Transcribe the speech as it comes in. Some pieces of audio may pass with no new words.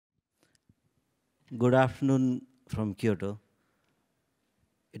Good afternoon from Kyoto.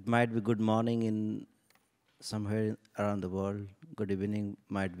 It might be good morning in somewhere around the world. Good evening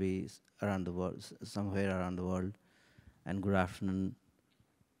might be around the world, somewhere around the world, and good afternoon,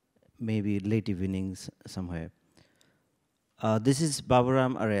 maybe late evenings somewhere. This is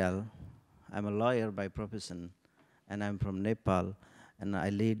Baburam Aryal. I'm a lawyer by profession, and I'm from Nepal, and I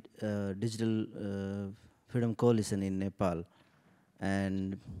lead Digital Freedom Coalition in Nepal,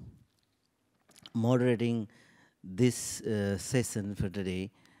 and moderating this session for today.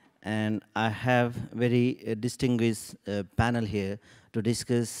 And I have very distinguished panel here to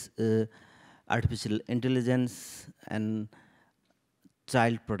discuss artificial intelligence and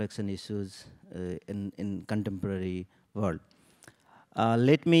child protection issues in contemporary world.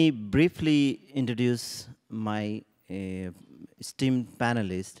 Let me briefly introduce my esteemed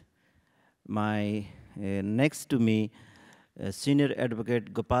panelist. My next to me, Senior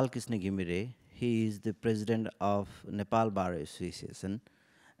Advocate Gopal Krishna Gimire. He is the president of Nepal Bar Association,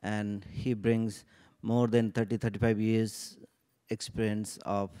 and he brings more than 35 years experience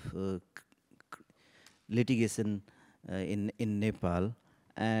of litigation in Nepal.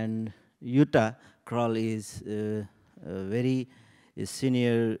 And Yuta Kroll is a very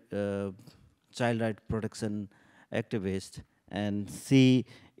senior child right protection activist, and she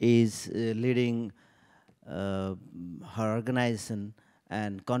is leading her organization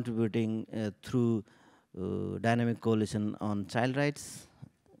and contributing through dynamic coalition on child rights.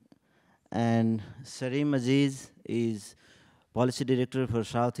 And Sarim Aziz is policy director for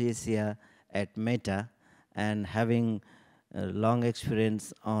South Asia at Meta, and having long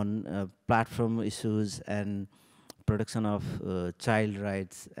experience on platform issues and protection of child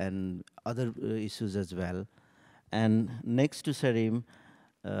rights and other issues as well. And next to Sarim,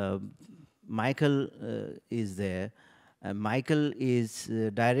 uh, Michael is there. Michael is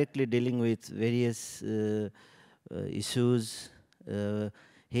directly dealing with various issues.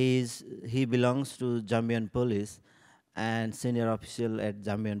 He belongs to Zambian police and senior official at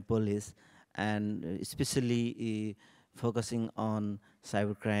Zambian police, and especially focusing on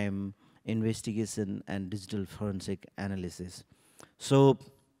cybercrime investigation and digital forensic analysis. So,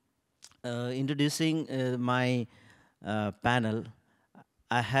 introducing my panel,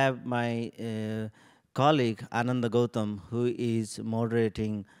 I have my colleague Ananda Gautam, who is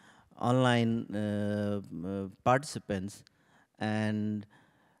moderating online participants, and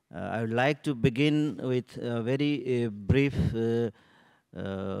I would like to begin with a very brief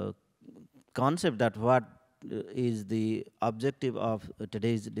concept that what is the objective of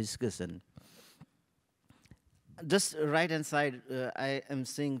today's discussion. Just right hand side, I am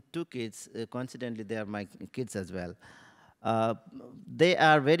seeing two kids. Coincidentally, they are my kids as well. Uh, they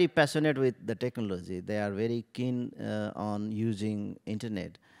are very passionate with the technology. They are very keen on using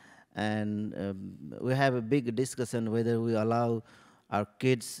internet, and we have a big discussion whether we allow our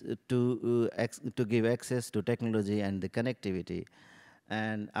kids to give access to technology and the connectivity.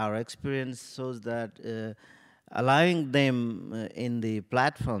 And our experience shows that allowing them in the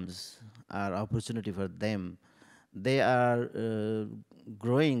platforms are opportunity for them. They are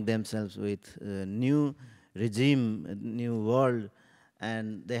growing themselves with new regime, new world,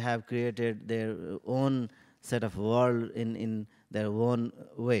 and they have created their own set of world in their own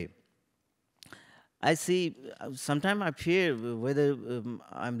way. I see, sometimes I fear whether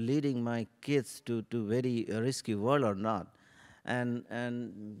I'm leading my kids to very risky world or not. And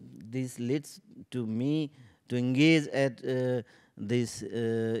this leads to me to engage at this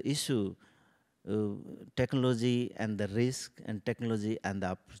issue, technology and the risk, and technology and the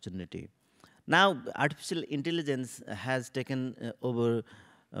opportunity. Now, artificial intelligence has taken over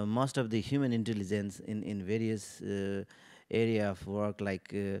most of the human intelligence in various area of work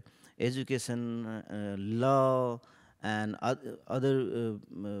like education, law, and other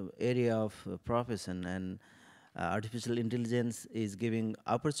area of profession. And artificial intelligence is giving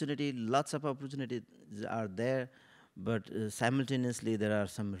opportunity, lots of opportunities are there, but simultaneously there are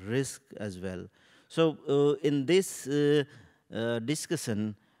some risks as well. So in this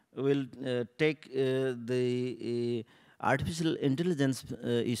discussion, we'll take the artificial intelligence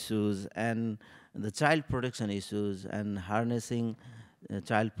issues and the child protection issues and harnessing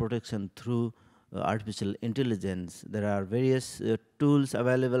child protection through artificial intelligence. There are various tools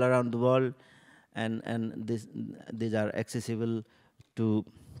available around the world, and these are accessible to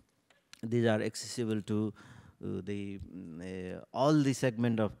all the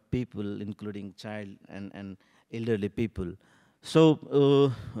segment of people, including child and elderly people. So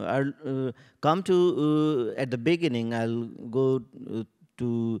I'll come to at the beginning. I'll go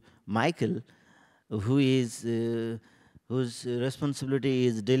to Michael, who is whose responsibility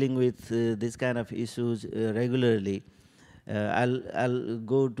is dealing with this kind of issues regularly. I'll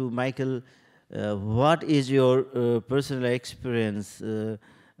go to Michael. What is your personal experience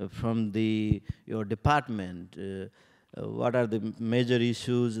from your department? What are the major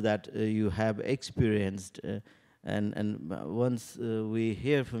issues that you have experienced? And once we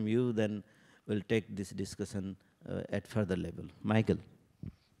hear from you, then we'll take this discussion at further level. Michael.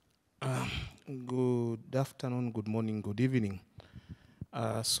 Good afternoon, good morning, good evening.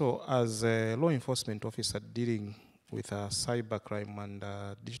 So as a law enforcement officer dealing with cybercrime and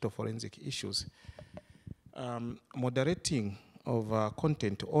digital forensic issues, moderating of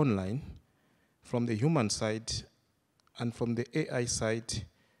content online from the human side and from the AI side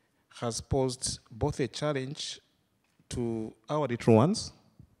has posed both a challenge to our little ones,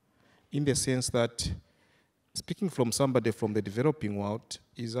 in the sense that, speaking from somebody from the developing world,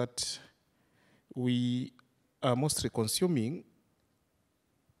 is that we are mostly consuming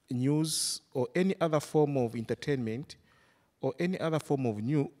news or any other form of entertainment or any other form of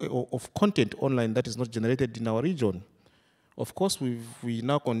of content online that is not generated in our region. Of course, we're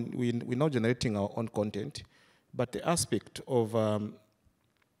now generating our own content, but the aspect of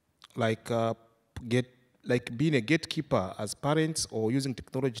being a gatekeeper as parents, or using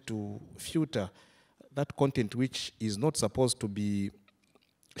technology to filter that content which is not supposed to be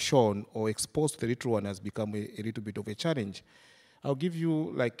shown or exposed to the little one, has become a little bit of a challenge. I'll give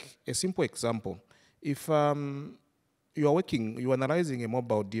you like a simple example. If you are analyzing a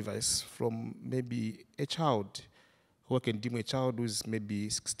mobile device from maybe a child, who can deem a child who is maybe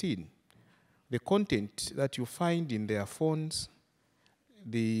 16, the content that you find in their phones,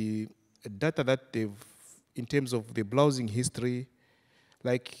 the data that they've, in terms of the browsing history,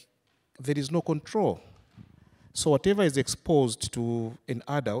 like, there is no control. So whatever is exposed to an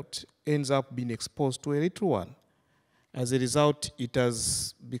adult ends up being exposed to a little one. As a result, it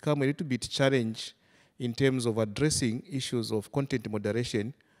has become a little bit challenge in terms of addressing issues of content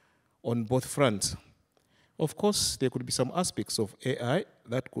moderation on both fronts. Of course, there could be some aspects of AI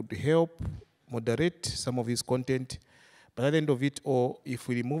that could help moderate some of this content, but at the end of it, or if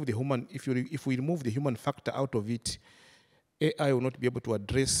we remove the human, if we remove the human factor out of it, AI will not be able to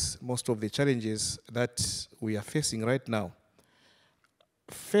address most of the challenges that we are facing right now.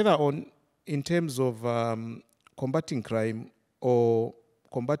 Further on, in terms of combating crime or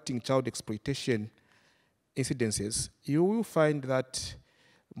combating child exploitation incidences, you will find that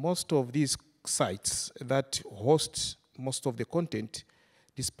most of these sites that host most of the content,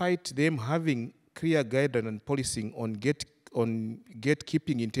 despite them having clear guidance and policing on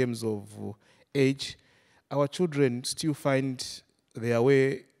gatekeeping in terms of age, our children still find their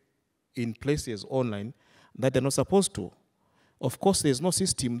way in places online that they're not supposed to. Of course, there's no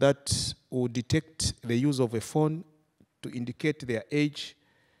system that will detect the use of a phone to indicate their age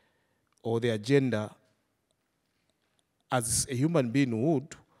or their gender as a human being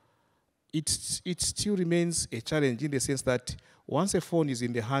would. It still remains a challenge, in the sense that once a phone is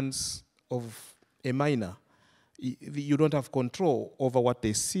in the hands of a minor, you don't have control over what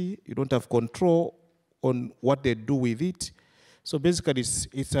they see, you don't have control on what they do with it. So basically,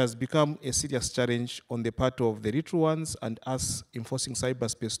 it has become a serious challenge on the part of the little ones and us enforcing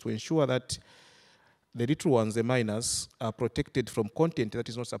cyberspace to ensure that the little ones, the minors, are protected from content that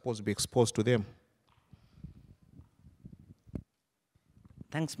is not supposed to be exposed to them.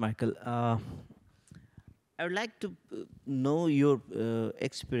 Thanks, Michael. I would like to know your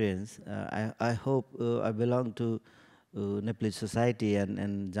experience. I hope I belong to Nepalese society,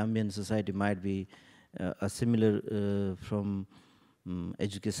 and Zambian society might be a similar from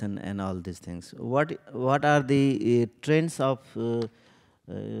education and all these things. What are the trends of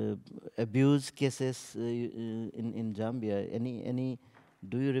abuse cases in Zambia?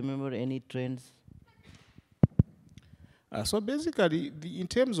 Do you remember any trends? So basically, in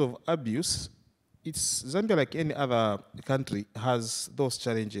terms of abuse, Zambia, like any other country, has those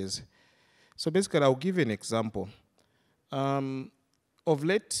challenges. So basically, I'll give you an example. Of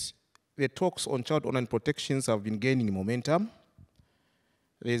late, the talks on child online protections have been gaining momentum.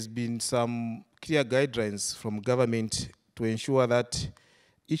 There's been some clear guidelines from government to ensure that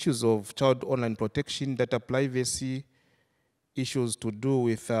issues of child online protection, data privacy, issues to do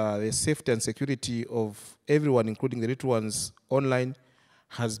with the safety and security of everyone, including the little ones online,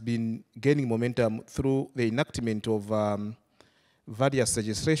 has been gaining momentum through the enactment of various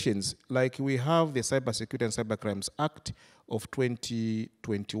legislations. Like we have the Cybersecurity and Cybercrimes Act of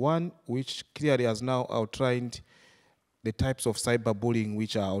 2021, which clearly has now outlined the types of cyberbullying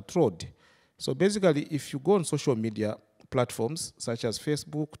which are outlawed. So basically, if you go on social media platforms such as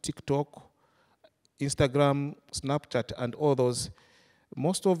Facebook, TikTok, Instagram, Snapchat, and all those,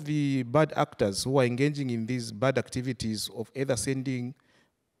 most of the bad actors who are engaging in these bad activities of either sending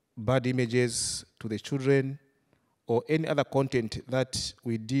bad images to the children or any other content that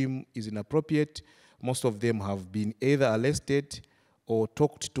we deem is inappropriate, most of them have been either arrested or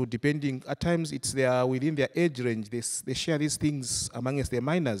talked to, depending. At times it's within their age range. They share these things amongst their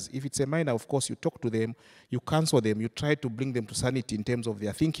minors. If it's a minor, of course, you talk to them, you counsel them, you try to bring them to sanity in terms of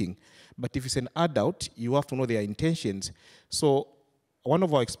their thinking. But if it's an adult, you have to know their intentions. So one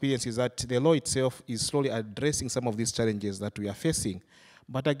of our experiences is that the law itself is slowly addressing some of these challenges that we are facing.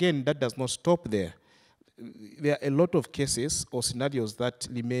 But again, that does not stop there. There are a lot of cases or scenarios that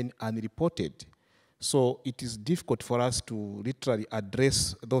remain unreported. So it is difficult for us to literally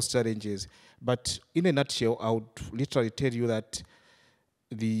address those challenges. But in a nutshell, I would literally tell you that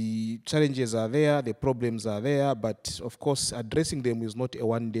the challenges are there, the problems are there, but of course, addressing them is not a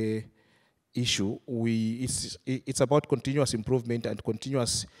one-day issue. It's about continuous improvement and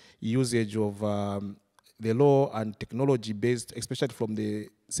continuous usage of the law and technology based, especially from the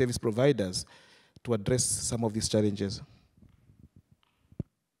service providers, to address some of these challenges.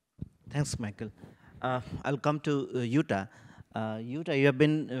 Thanks, Michael. I'll come to Yuta. Yuta, you have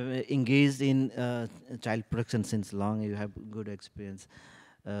been engaged in child protection since long. You have good experience.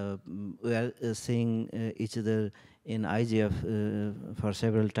 We are seeing each other in IGF for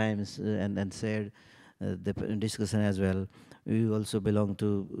several times and shared the discussion as well. You also belong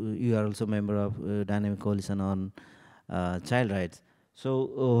to, you are also a member of Dynamic Coalition on Child Rights. So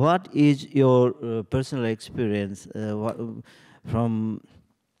what is your personal experience from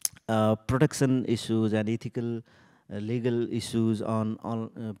protection issues and ethical legal issues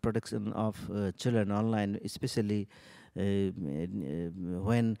on protection of children online, especially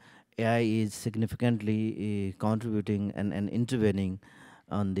when AI is significantly contributing and intervening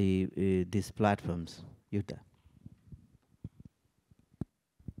on these platforms? Yuta.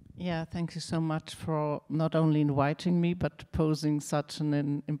 Yeah, thank you so much for not only inviting me, but posing such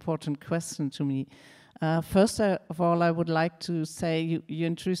an important question to me. First of all, I would like to say you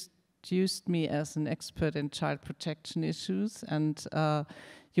introduced me as an expert in child protection issues, and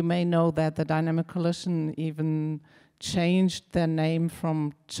you may know that the Dynamic Coalition even changed their name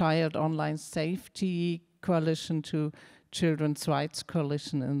from Child Online Safety Coalition to Children's Rights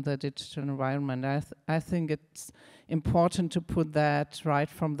Coalition in the digital environment. I think it's important to put that right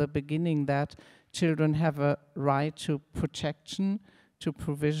from the beginning, that children have a right to protection, to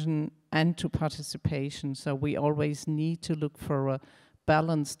provision, and to participation. So we always need to look for a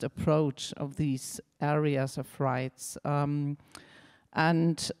balanced approach of these areas of rights.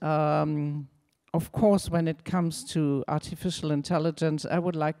 Of course, when it comes to artificial intelligence, I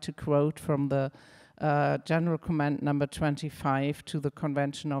would like to quote from the General Comment number 25 to the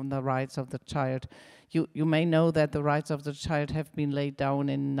Convention on the Rights of the Child. You may know that the rights of the child have been laid down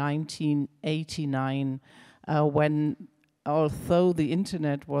in 1989, when, although the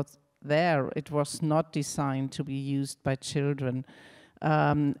internet was there, it was not designed to be used by children.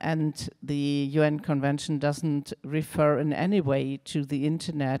 And the UN Convention doesn't refer in any way to the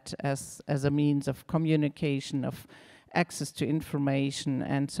internet as a means of communication, of access to information,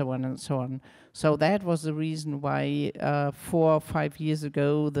 and so on and so on. So that was the reason why 4 or 5 years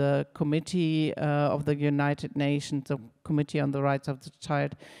ago, the Committee of the United Nations, the Committee on the Rights of the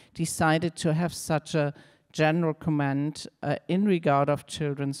Child, decided to have such a general comment in regard of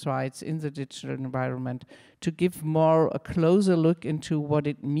children's rights in the digital environment, to give a closer look into what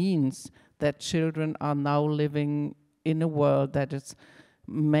it means that children are now living in a world that is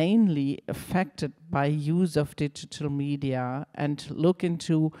mainly affected by use of digital media, and look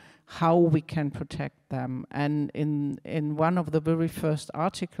into how we can protect them. And in one of the very first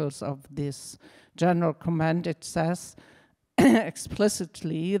articles of this general comment, it says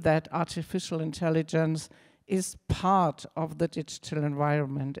explicitly that artificial intelligence is part of the digital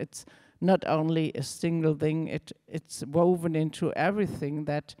environment. It's not only a single thing, it's woven into everything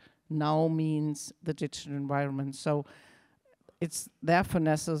that now means the digital environment. So it's therefore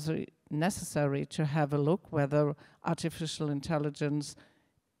necessary to have a look whether artificial intelligence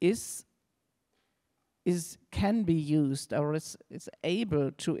can be used or is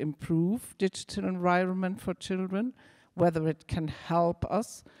able to improve digital environment for children, whether it can help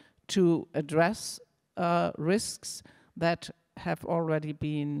us to address risks that have already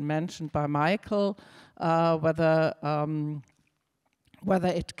been mentioned by Michael, whether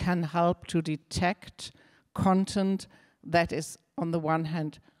it can help to detect content that is, on the one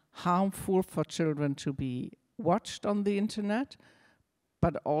hand, harmful for children to be watched on the internet,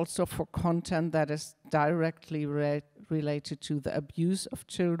 but also for content that is directly related to the abuse of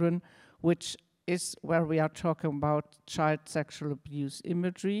children, which is where we are talking about child sexual abuse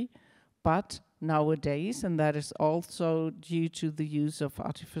imagery, but nowadays, and that is also due to the use of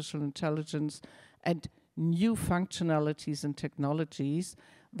artificial intelligence and new functionalities and technologies,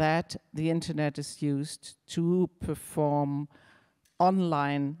 that the internet is used to perform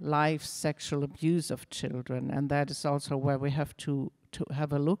online live sexual abuse of children. And that is also where we have to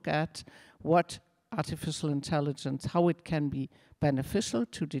have a look at what artificial intelligence, how it can be beneficial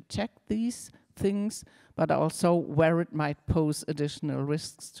to detect these things, but also where it might pose additional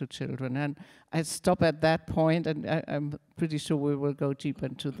risks to children. And I stop at that point, and I'm pretty sure we will go deep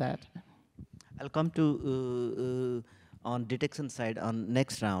into that. I'll come to on detection side on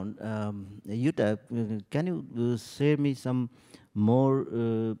next round. Yuta, can you share me some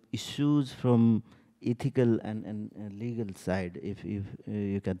more issues from ethical and legal side, if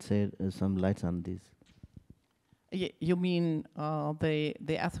you can share some lights on this? You mean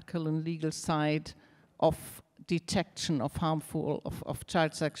the ethical and legal side of detection of harmful, of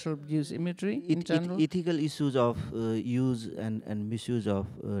child sexual abuse imagery in general? Ethical issues of use and misuse of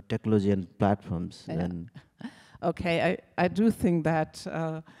technology and platforms. Yeah. And okay, I do think that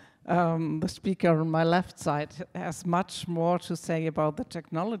the speaker on my left side has much more to say about the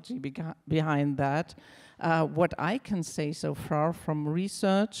technology behind that. What I can say so far from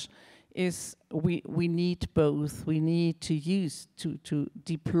research is we need both. We need to use, to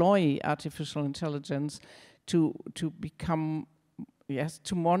deploy artificial intelligence to become, yes,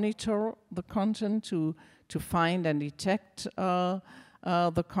 to monitor the content, to find and detect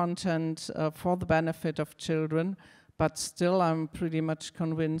the content for the benefit of children. But still, I'm pretty much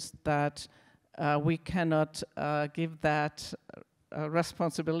convinced that we cannot give that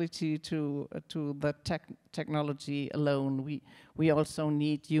responsibility to the technology alone. We also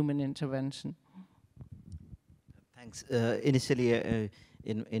need human intervention. thanks. Initially,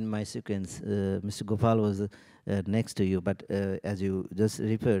 in my sequence, Mr. Gopal was next to you, but as you just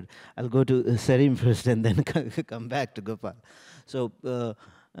referred, I'll go to Sarim first and then come back to Gopal. So,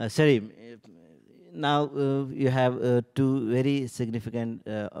 Sarim, now you have two very significant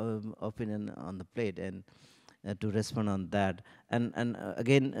opinion on the plate, and to respond on that. And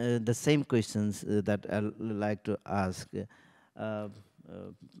again, the same questions that I'd like to ask.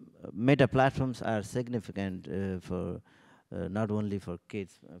 Meta platforms are significant for not only for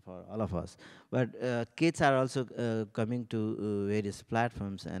kids, for all of us, but kids are also coming to various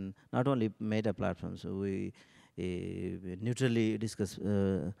platforms, and not only meta platforms. So we neutrally discuss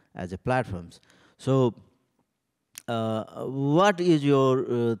as a platforms. So what is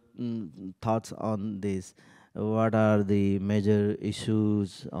your thoughts on this? What are the major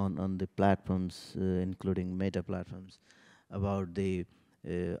issues on the platforms, including meta platforms, about the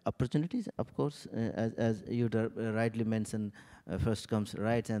opportunities? Of course, as you rightly mentioned, first comes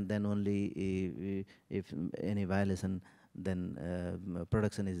rights, and then only if any violation, then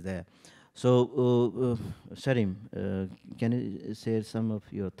production is there. So, Sharim, can you share some of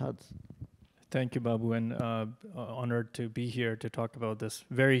your thoughts? Thank you, Babu, and honored to be here to talk about this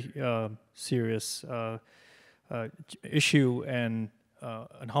very serious issue, and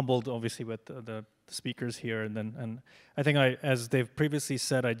humbled, obviously, with the speakers here. And I think as they've previously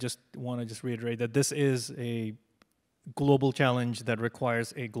said, I just want to reiterate that this is a global challenge that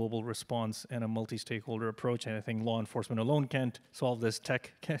requires a global response and a multi-stakeholder approach. And I think law enforcement alone can't solve this.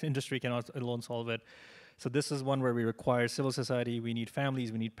 Tech industry cannot alone solve it. So this is one where we require civil society. We need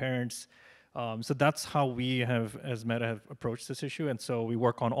families. We need parents. So that's how we have, as Meta, have approached this issue. And so we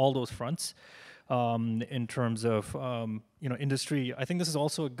work on all those fronts. In terms of industry, I think this is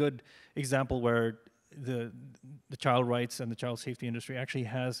also a good example where the child rights and the child safety industry actually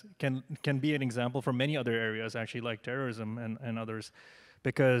can be an example for many other areas, actually, like terrorism and others,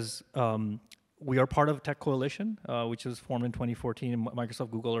 because we are part of Tech Coalition, which was formed in 2014, and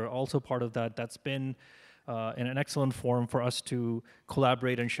Microsoft, Google are also part of that. That's been an excellent forum for us to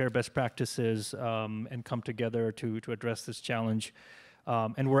collaborate and share best practices and come together to address this challenge.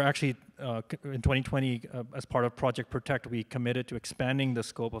 And we're actually, in 2020, as part of Project Protect, we committed to expanding the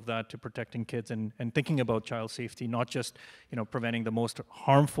scope of that to protecting kids and thinking about child safety, not just preventing the most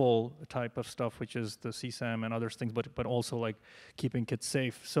harmful type of stuff, which is the CSAM and other things, but also like keeping kids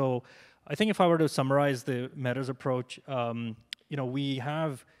safe. So I think if I were to summarize the Meta's approach, we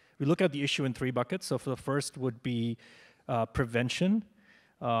look at the issue in three buckets. So for the first would be prevention.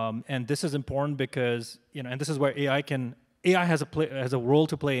 And this is important because, and this is where AI has a role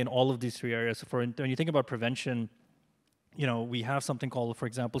to play in all of these three areas. So when you think about prevention, we have something called, for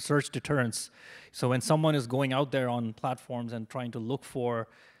example, search deterrence. So when someone is going out there on platforms and trying to look for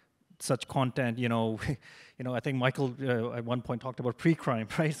such content, I think Michael at one point talked about pre-crime,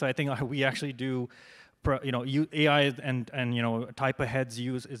 right? So I think we actually do, AI and type ahead's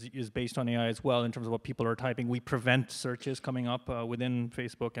use is based on AI as well in terms of what people are typing. We prevent searches coming up within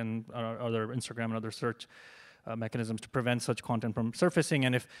Facebook and other Instagram and other search mechanisms to prevent such content from surfacing.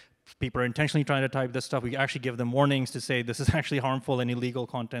 And if people are intentionally trying to type this stuff, we actually give them warnings to say this is actually harmful and illegal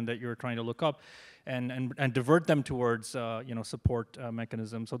content that you're trying to look up, and divert them towards support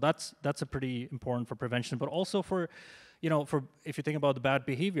mechanisms. So that's a pretty important for prevention, but also for if you think about the bad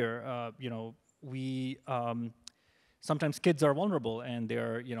behavior, we sometimes kids are vulnerable, and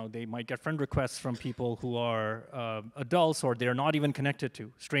they might get friend requests from people who are adults, or they're not even connected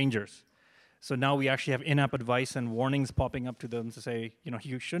to strangers. So now we actually have in-app advice and warnings popping up to them to say,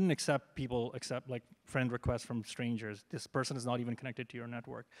 you shouldn't accept like friend requests from strangers. This person is not even connected to your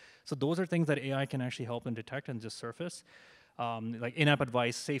network. So those are things that AI can actually help and detect and just surface, like in-app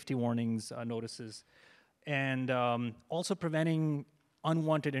advice, safety warnings, notices, and also preventing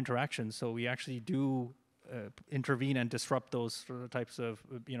unwanted interactions. So we actually do intervene and disrupt those types of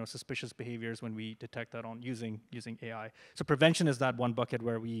suspicious behaviors when we detect that on using AI. So prevention is that one bucket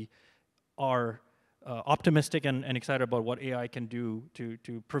where we are optimistic and excited about what AI can do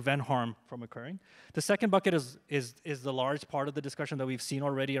to prevent harm from occurring. The second bucket is the large part of the discussion that we've seen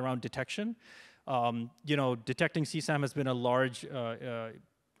already around detection. Detecting CSAM has been a large,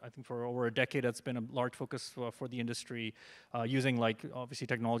 I think for over a decade, that's been a large focus for the industry, using obviously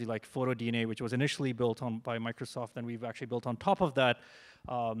technology like photo DNA, which was initially built on by Microsoft, and we've actually built on top of that,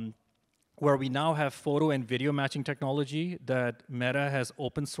 where we now have photo and video matching technology that Meta has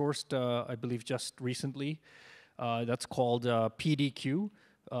open sourced, I believe just recently. That's called PDQ,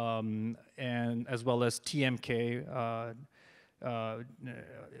 and as well as TMK,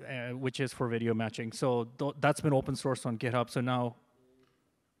 which is for video matching. So that's been open sourced on GitHub. So now,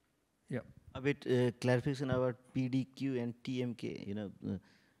 yeah. A bit clarification about PDQ and TMK.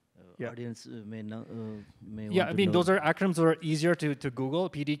 Yeah. Audience may know. Yeah, I mean, those are acronyms that are easier to Google,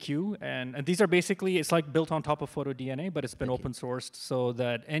 PDQ, and these are basically, it's like built on top of photo DNA, but it's been open sourced so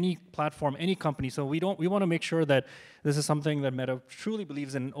that any platform, any company, so we want to make sure that this is something that Meta truly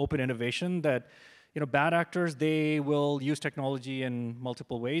believes in, open innovation, that bad actors, they will use technology in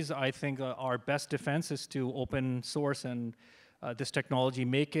multiple ways. I think our best defense is to open source and this technology,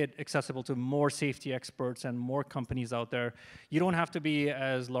 make it accessible to more safety experts and more companies out there. You don't have to be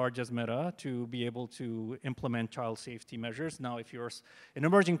as large as Meta to be able to implement child safety measures. Now, if you're an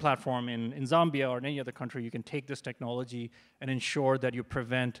emerging platform in Zambia or in any other country, you can take this technology and ensure that you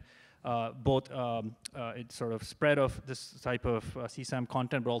prevent both sort of spread of this type of CSAM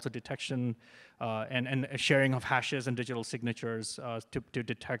content, but also detection and sharing of hashes and digital signatures to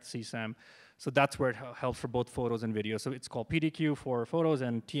detect CSAM. So that's where it helps for both photos and videos. So it's called PDQ for photos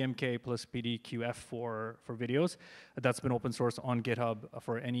and TMK plus PDQF for videos. That's been open source on GitHub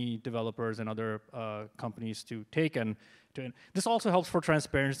for any developers and other companies to take. And this also helps for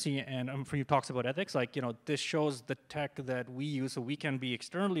transparency, and for you talks about ethics. This shows the tech that we use, so we can be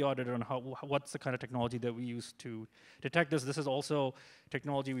externally audited on what's the kind of technology that we use to detect this. This is also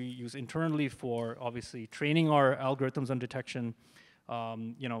technology we use internally for obviously training our algorithms on detection.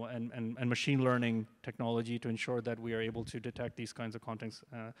 And machine learning technology to ensure that we are able to detect these kinds of contents.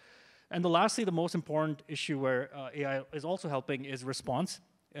 And lastly, the most important issue where AI is also helping is response,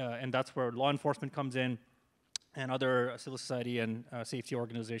 and that's where law enforcement comes in, and other civil society and safety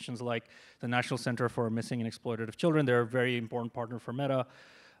organizations like the National Center for Missing and Exploited Children. They're a very important partner for Meta.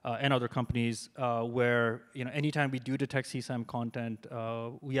 And other companies, where anytime we do detect CSAM content,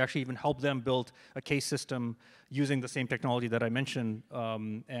 we actually even help them build a case system using the same technology that I mentioned,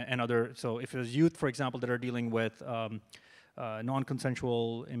 and other. So if there's youth, for example, that are dealing with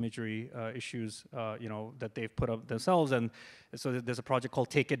non-consensual imagery issues, that they've put up themselves, and so there's a project called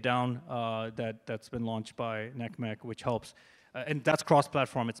Take It Down that's been launched by NECMEC, which helps. And that's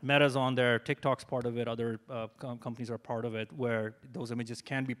cross-platform. It's Meta's on there, TikTok's part of it, other companies are part of it, where those images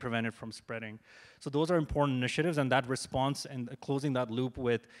can be prevented from spreading. So those are important initiatives, and that response and closing that loop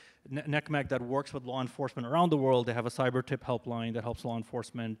with NECMEC that works with law enforcement around the world. They have a cyber tip helpline that helps law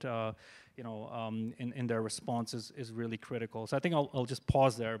enforcement in their response is really critical. So I think I'll just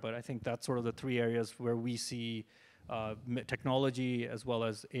pause there, but I think that's sort of the three areas where we see technology as well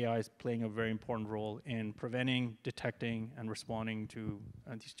as AI is playing a very important role in preventing, detecting, and responding to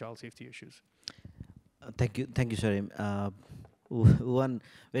these child safety issues. Thank you, Sharim. One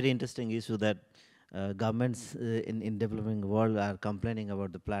very interesting issue that governments in developing world are complaining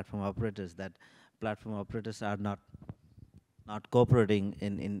about the platform operators, that platform operators are not cooperating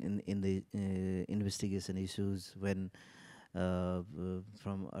in the investigation issues when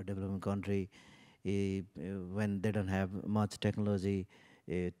from a developing country when they don't have much technology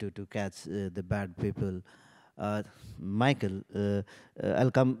to catch the bad people. Michael,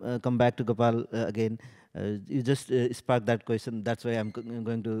 I'll come back to Gopal again. You just sparked that question. That's why I'm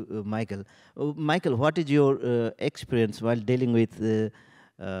going to Michael. Michael, what is your experience while dealing with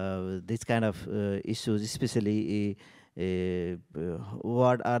this kind of issues, especially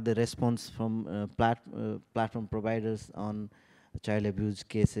what are the response from platform providers on child abuse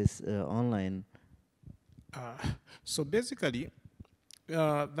cases online? So basically,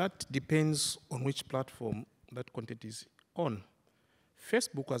 that depends on which platform that content is on.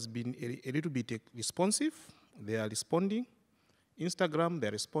 Facebook has been a little bit responsive. They are responding. Instagram,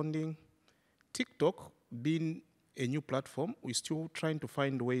 they're responding. TikTok, being a new platform, we're still trying to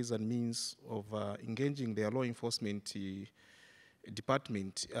find ways and means of engaging their law enforcement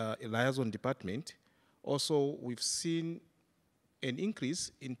department, liaison department. Also, we've seen an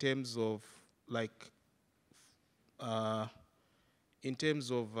increase in terms of like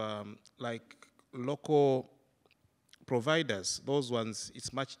local providers. Those ones,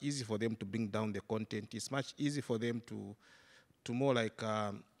 it's much easier for them to bring down the content. It's much easier for them to more like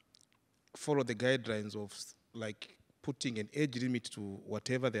follow the guidelines of like putting an age limit to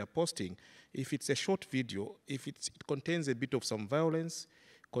whatever they are posting. If it's a short video, if it contains a bit of some violence,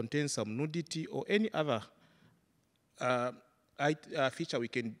 contains some nudity or any other feature we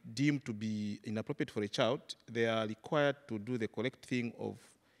can deem to be inappropriate for a child, they are required to do the correct thing of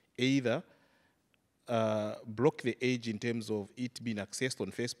either block the age in terms of it being accessed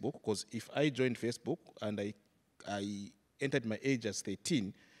on Facebook, because if I joined Facebook and I entered my age as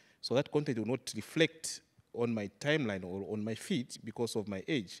 13, so that content will not reflect on my timeline or on my feed because of my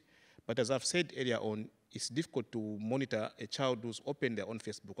age. But as I've said earlier on, it's difficult to monitor a child who's opened their own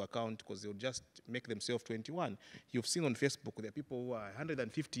Facebook account because they'll just make themselves 21. You've seen on Facebook, there are people who are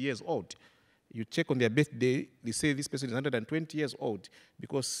 150 years old. You check on their birthday, they say this person is 120 years old,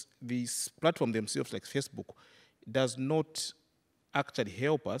 because this platform themselves, like Facebook, does not actually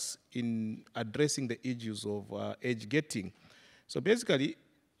help us in addressing the issues of age getting. So basically,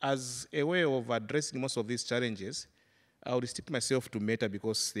 as a way of addressing most of these challenges, I will restrict myself to Meta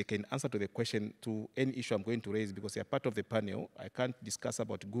because they can answer to the question, to any issue I'm going to raise, because they are part of the panel. I can't discuss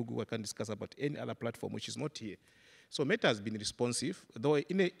about Google, I can't discuss about any other platform which is not here. So Meta has been responsive, though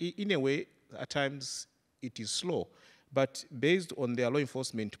in a way, at times it is slow. But based on their law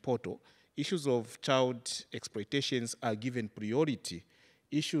enforcement portal, issues of child exploitations are given priority.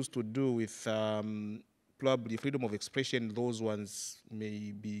 Issues to do with probably freedom of expression, those ones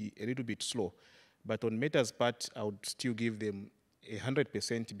may be a little bit slow. But on Meta's part, I would still give them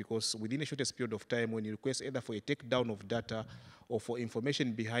 100%, because within a shortest period of time, when you request either for a takedown of data or for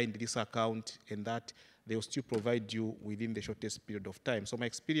information behind this account and that, they will still provide you within the shortest period of time. So my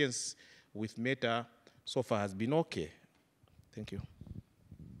experience with Meta so far has been okay. Thank you.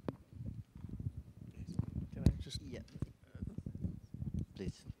 Can I just? Yeah.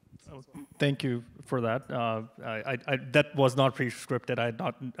 Please. Oh, thank you for that. That was not pre-scripted.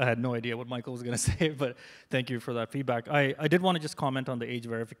 I had no idea what Michael was going to say, but thank you for that feedback. I did want to just comment on the age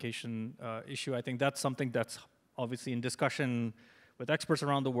verification issue. I think that's something that's obviously in discussion with experts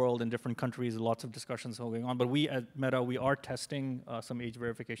around the world in different countries. Lots of discussions going on. But we at Meta, we are testing some age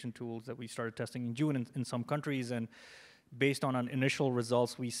verification tools that we started testing in June in some countries. And based on initial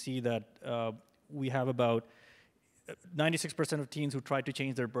results, we see that we have about 96% of teens who tried to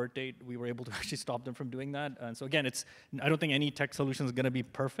change their birth date, we were able to actually stop them from doing that. And so again, I don't think any tech solution is going to be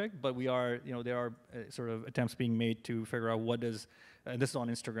perfect, but there are sort of attempts being made to figure out what is, this is on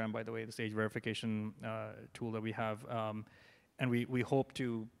Instagram, by the way, this age verification tool that we have. And we hope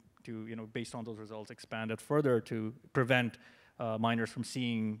to, based on those results, expand it further to prevent minors from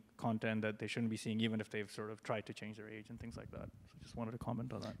seeing content that they shouldn't be seeing, even if they've sort of tried to change their age and things like that. So just wanted to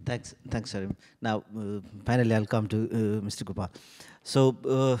comment on that. Thanks, Sarim. Now, finally, I'll come to Mr. Gopal.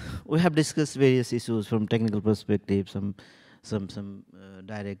 So we have discussed various issues from technical perspective, some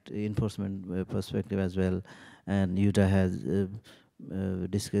direct enforcement perspective as well, and Utah has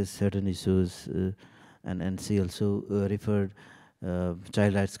discussed certain issues, and she also referred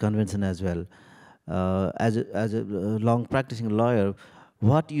Child Rights Convention as well. As a long practicing lawyer,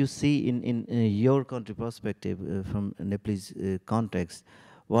 what you see in your country perspective from Nepalese context,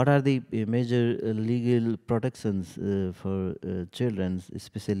 what are the major legal protections for children,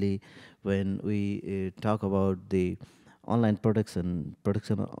 especially when we talk about the online protection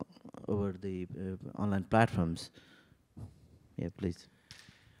over the online platforms? Yeah, please.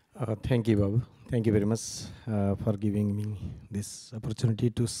 Thank you, Babu. Thank you very much for giving me this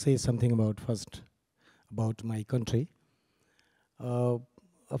opportunity to say something about my country. Uh,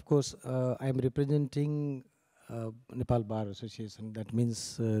 of course, I am representing Nepal Bar Association. That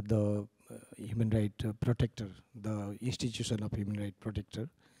means the human right protector, the institution of human right protector.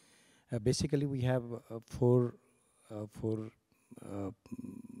 Basically, we have four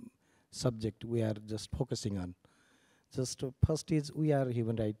subject we are just focusing on. Just first is we are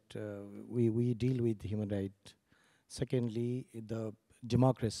human right. We deal with human right. Secondly, the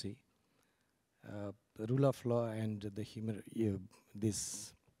democracy, the rule of law, and the human.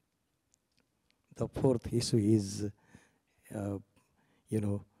 This. The fourth issue is, you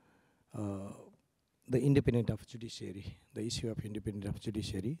know, the independent of judiciary. The issue of independent of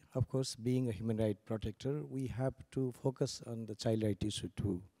judiciary. Of course, being a human right protector, we have to focus on the child right issue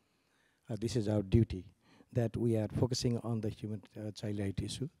too. This is our duty, that we are focusing on the human child right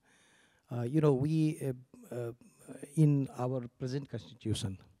issue. You know, we, in our present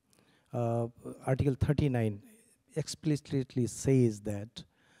constitution, Article 39 explicitly says that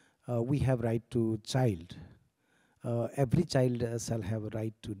we have right to child. Every child shall have a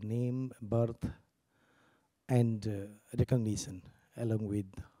right to name, birth, and recognition along with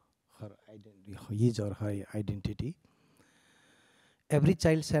her identity, his or her identity. Every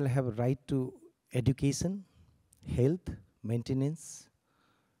child shall have a right to education, health, maintenance,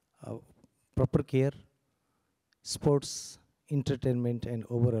 proper care, sports, entertainment, and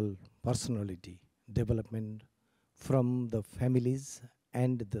overall personality development from the families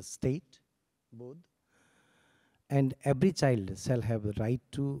and the state, both. And every child shall have a right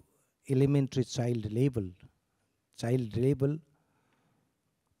to elementary child label,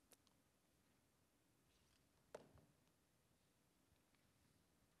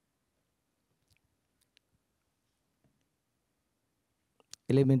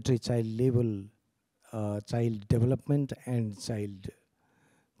 elementary child label, child development and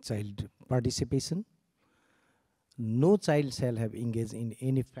child participation. No child shall have engaged in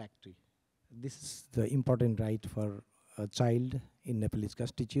any factory. This is the important right for a child in Nepalese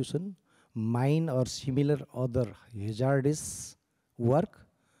constitution. Mine or similar other hazardous work.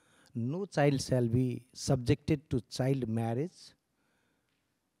 No child shall be subjected to child marriage,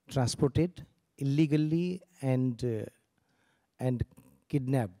 transported illegally and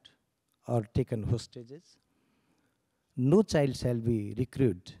kidnapped or taken hostages. No child shall be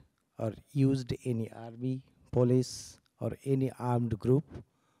recruited or used any army, police, or any armed group,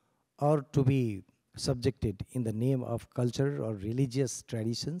 or to be subjected in the name of culture or religious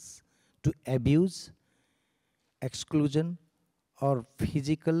traditions to abuse, exclusion, or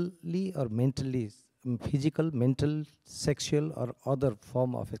physically or mentally, physical, mental, sexual, or other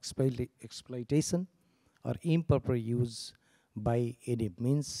form of exploitation or improper use by any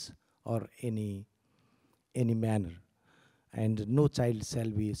means or any manner. And no child shall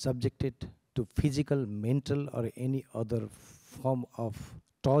be subjected to physical, mental, or any other form of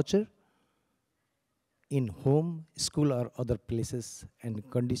torture in home, school, or other places and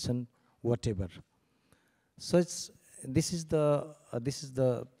condition whatever. So this is the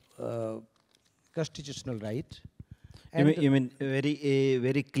constitutional right. You mean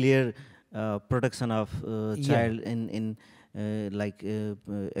very clear protection of child in like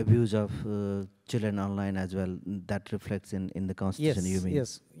abuse of children online as well. That reflects in the constitution. Yes, you mean?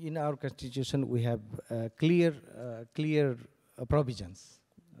 yes. In our constitution, we have clear provisions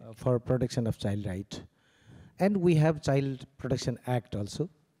for protection of child right, and we have Child Protection Act also.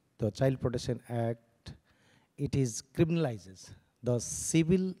 The Child Protection Act, it is criminalizes the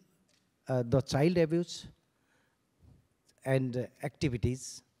civil, the child abuse and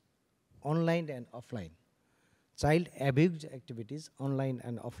activities, online and offline. Child abuse activities, online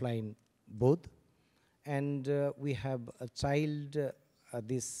and offline both. And we have a child,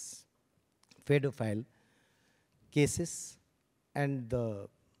 this pedophile cases, and the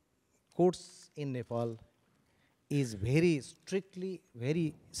courts in Nepal is very strictly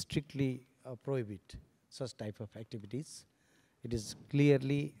prohibit such type of activities. It is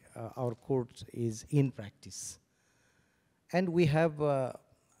clearly our court is in practice. And we have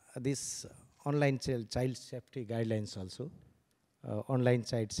this online child safety guidelines also. Online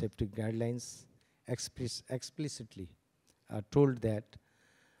child safety guidelines explicitly told that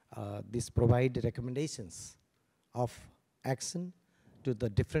this provide recommendations of action to the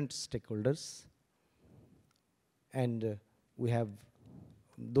different stakeholders. And we have,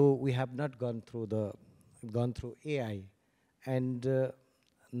 though we have not gone through AI and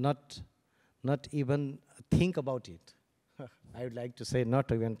not even think about it. I would like to say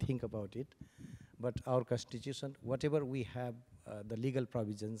not even think about it, but our constitution, whatever we have the legal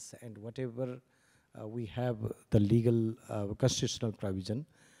provisions and whatever we have the legal constitutional provision,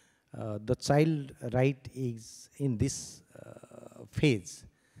 the child right is in this phase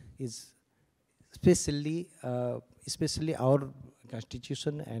is especially our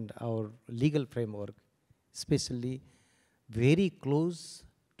constitution and our legal framework, especially very close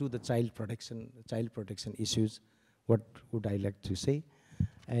to the child protection issues. What would I like to say?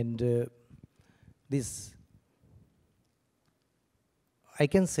 And this, I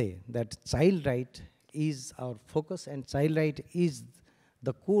can say that child right is our focus, and child right is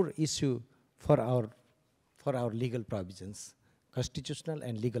the core issue for our legal provisions, constitutional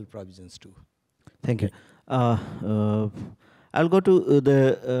and legal provisions too. Thank you. I'll go to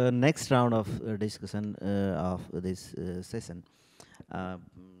the next round of discussion of this session.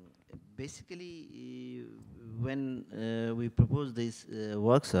 Basically, when we propose this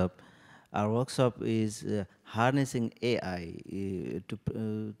workshop, our workshop is harnessing AI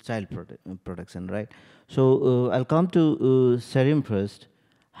to child protection, right? So I'll come to Sarim first.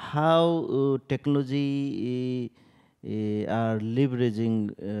 How technology are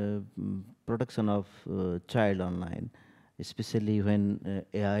leveraging protection of child online, especially when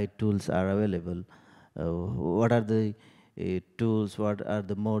AI tools are available. What are the tools, what are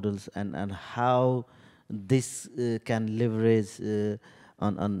the models, and how this can leverage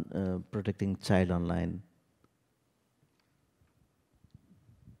on protecting child online?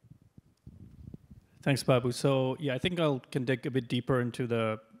 Thanks, Babu. So yeah, I think can dig a bit deeper into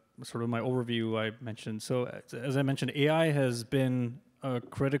the sort of my overview I mentioned. So as I mentioned, AI has been a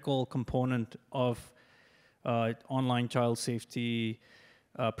critical component of online child safety,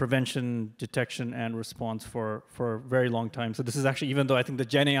 prevention, detection, and response for a very long time. So this is actually, even though I think the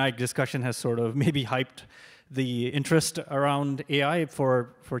Gen AI discussion has sort of maybe hyped the interest around AI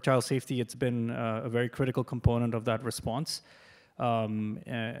for child safety, it's been a very critical component of that response.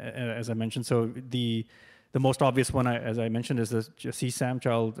 As I mentioned, so the most obvious one, as I mentioned, is the CSAM,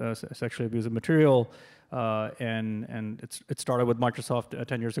 child sexually abusive material, and it started with Microsoft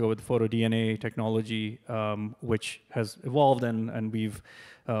 10 years ago with photo DNA technology, which has evolved, and we've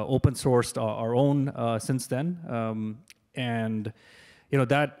open sourced our own since then, and you know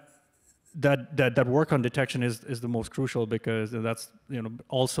that work on detection is the most crucial, because that's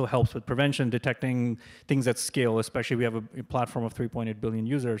also helps with prevention, detecting things at scale. Especially we have a platform of 3.8 billion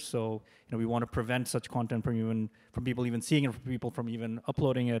users, so we want to prevent such content from people even seeing it, from people from even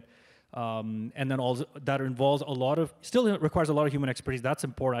uploading it. And then also that involves still requires a lot of human expertise. That's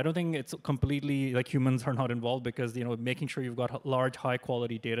important. I don't think it's completely like humans are not involved, because making sure you've got large, high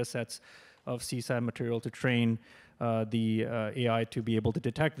quality data sets of CSAM material to train the AI to be able to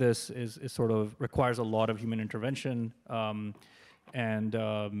detect this is sort of requires a lot of human intervention, and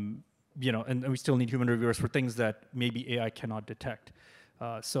we still need human reviewers for things that maybe AI cannot detect.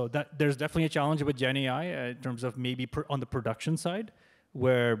 So that there's definitely a challenge with Gen AI in terms of maybe on the production side,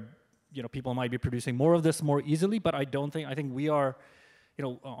 where people might be producing more of this more easily, but I think we are.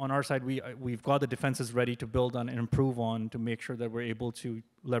 On our side, we've got the defenses ready to build on and improve on to make sure that we're able to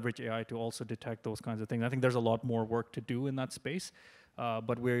leverage AI to also detect those kinds of things. I think there's a lot more work to do in that space,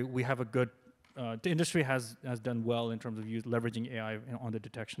 but we have a good. The industry has done well in terms of leveraging AI on the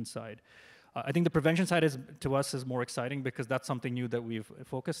detection side. I think the prevention side to us is more exciting, because that's something new that we've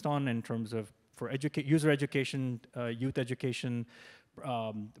focused on in terms of for user education, youth education.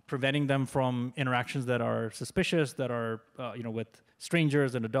 Preventing them from interactions that are suspicious, that are with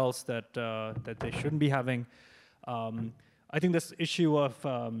strangers and adults that they shouldn't be having. I think this issue of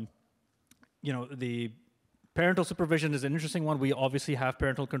the parental supervision is an interesting one. We obviously have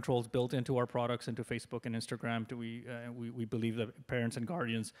parental controls built into our products, into Facebook and Instagram. We believe that parents and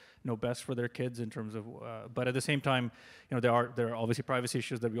guardians know best for their kids in terms of, but at the same time, there are obviously privacy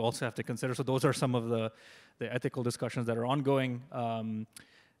issues that we also have to consider. So those are some of the ethical discussions that are ongoing.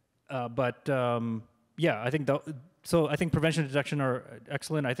 Yeah, I think I think prevention and detection are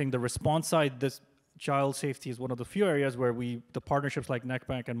excellent. I think the response side, this child safety is one of the few areas where the partnerships like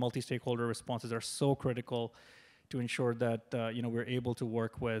NECBANK and multi-stakeholder responses are so critical to ensure that we're able to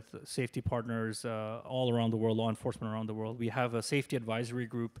work with safety partners all around the world, law enforcement around the world. We have a safety advisory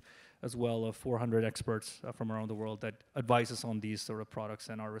group as well of 400 experts from around the world that advise us on these sort of products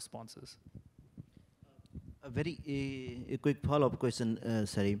and our responses. A very quick follow-up question,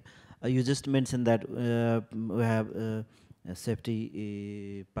 Sarim. You just mentioned that we have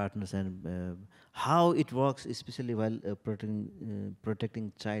safety partners, and how it works, especially while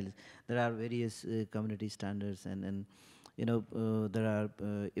protecting child. There are various community standards, and there are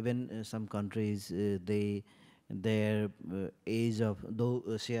even some countries their age of, though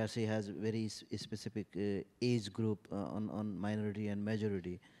CRC has very specific age group on minority and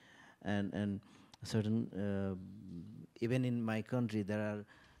majority, and certain even in my country there are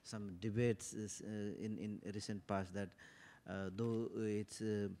some debates in recent past that though it's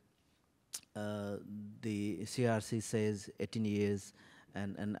the CRC says 18 years,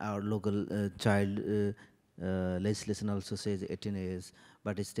 and our local child legislation also says 18 years,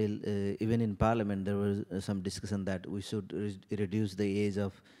 but it's still, even in Parliament, there was some discussion that we should reduce the age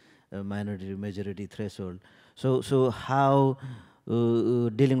of minority majority threshold. So how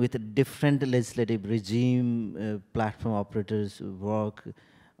dealing with a different legislative regime, platform operators work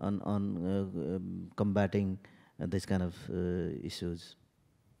on combating this kind of issues?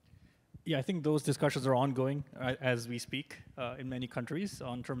 Yeah, I think those discussions are ongoing as we speak in many countries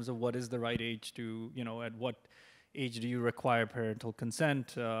on terms of what is the right age to, at what age do you require parental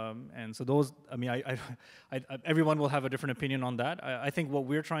consent? And so those, I mean, everyone will have a different opinion on that. I think what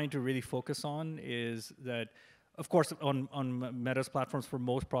we're trying to really focus on is that, of course, on Meta's platforms, for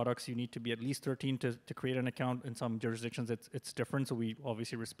most products, you need to be at least 13 to create an account. In some jurisdictions, it's different, so we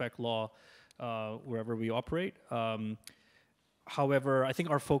obviously respect law wherever we operate. However, I think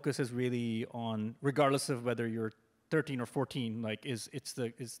our focus is really on, regardless of whether you're 13 or 14, like it's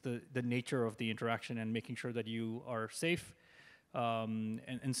the nature of the interaction and making sure that you are safe.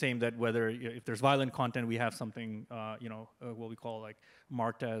 And same that whether if there's violent content, we have something what we call like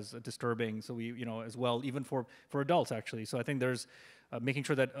marked as disturbing. So we as well, even for adults actually. So I think there's making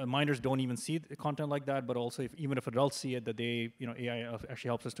sure that minors don't even see the content like that, but also even if adults see it, that they AI actually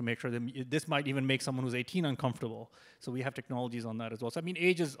helps us to make sure that this might even make someone who's 18 uncomfortable. So we have technologies on that as well. So I mean,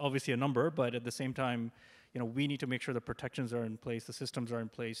 age is obviously a number, but at the same time, we need to make sure the protections are in place, the systems are in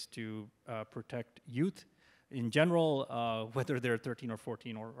place to protect youth in general, whether they're 13 or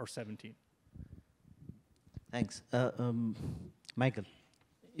 14 or 17. Thanks. Michael,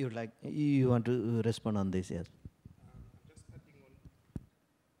 you want to respond on this? Yes.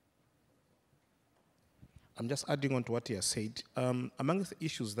 I'm just adding on to what he has said. Among the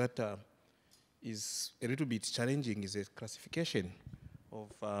issues that is a little bit challenging is a classification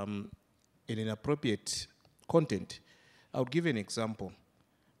of an inappropriate content. I would give an example.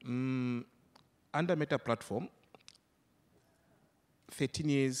 Under Meta platform, 13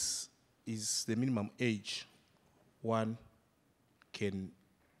 years is the minimum age one can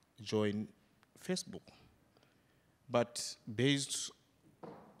join Facebook. But based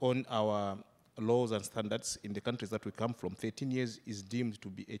on our laws and standards in the countries that we come from, 13 years is deemed to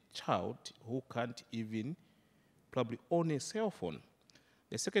be a child who can't even probably own a cell phone.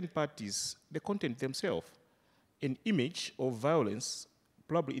 The second part is the content themselves. An image of violence,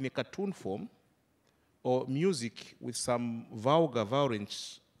 probably in a cartoon form, or music with some vulgar,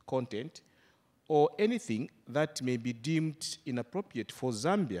 violent content, or anything that may be deemed inappropriate for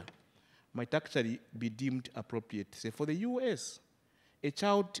Zambia might actually be deemed appropriate, say, for the US. A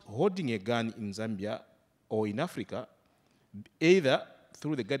child holding a gun in Zambia or in Africa, either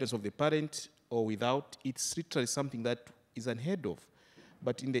through the guidance of the parent or without, it's literally something that is unheard of.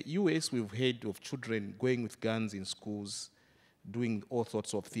 But in the US, we've heard of children going with guns in schools, doing all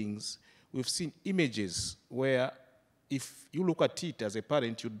sorts of things. We've seen images where if you look at it as a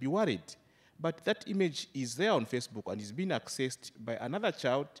parent, you'd be worried. But that image is there on Facebook and is being accessed by another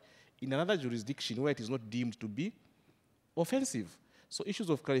child in another jurisdiction where it is not deemed to be offensive. So issues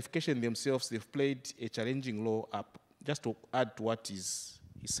of clarification themselves, they've played a challenging law up, just to add to what is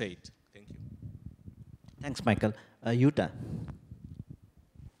said. Thank you. Thanks, Michael. Yuta.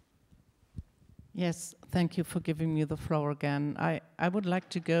 Yes, thank you for giving me the floor again. I would like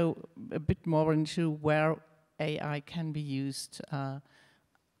to go a bit more into where AI can be used, or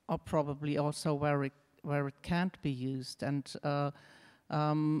probably also where it can't be used. And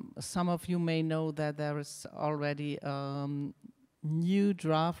some of you may know that there is already new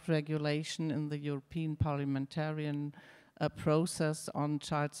draft regulation in the European parliamentarian process on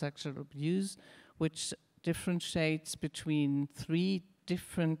child sexual abuse, which differentiates between three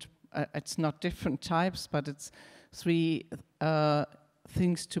different it's not different types, but it's three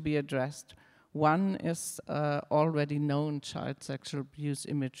things to be addressed. One is already known child sexual abuse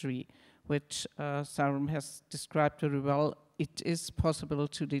imagery, which Sarum has described very well. It is possible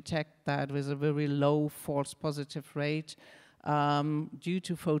to detect that with a very low false positive rate due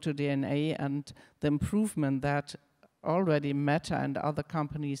to photo DNA, and the improvement that already Meta and other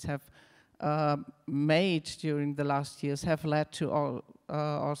companies have made during the last years have led to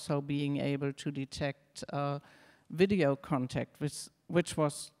also being able to detect video contact, which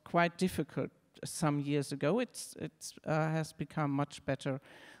was quite difficult some years ago. It has become much better.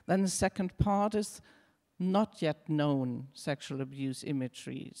 Then the second part is not yet known sexual abuse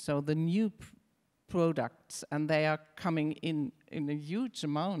imagery. So the new products, and they are coming in a huge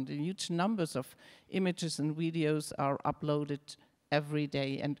amount, in huge numbers of images and videos are uploaded every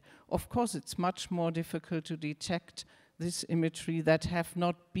day. And of course, it's much more difficult to detect this imagery that have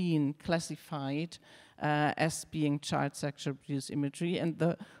not been classified as being child sexual abuse imagery, and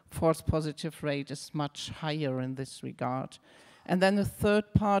the false positive rate is much higher in this regard. And then the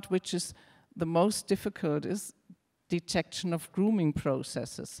third part, which is the most difficult, is detection of grooming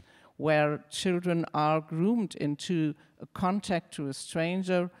processes, where children are groomed into a contact to a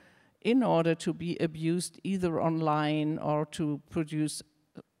stranger in order to be abused either online or to produce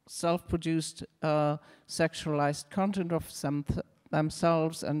self-produced sexualized content of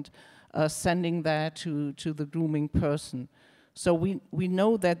themselves and sending that to the grooming person. So we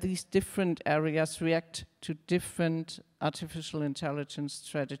know that these different areas react to different artificial intelligence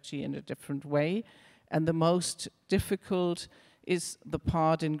strategy in a different way. And the most difficult is the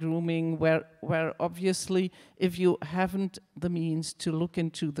part in grooming where obviously if you haven't the means to look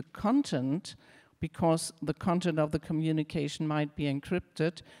into the content, because the content of the communication might be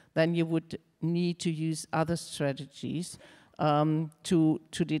encrypted, then you would need to use other strategies to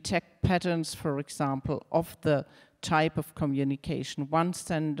detect patterns, for example, of the type of communication. One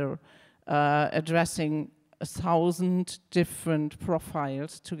sender addressing 1,000 different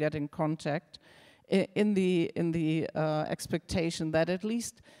profiles to get in contact, in the expectation that at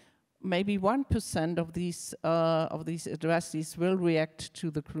least maybe 1% of these addressees will react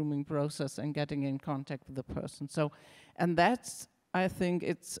to the grooming process and getting in contact with the person. So, and that's, I think,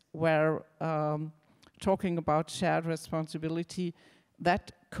 it's where talking about shared responsibility,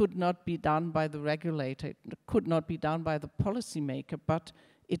 that could not be done by the regulator, it could not be done by the policymaker, but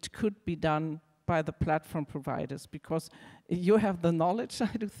it could be done by the platform providers, because you have the knowledge,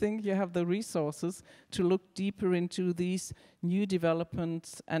 I do think, you have the resources to look deeper into these new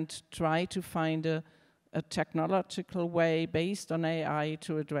developments and try to find a technological way based on AI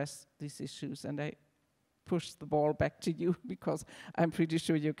to address these issues. And I push the ball back to you because I'm pretty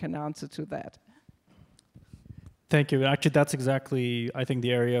sure you can answer to that. Thank you. Actually, that's exactly, I think,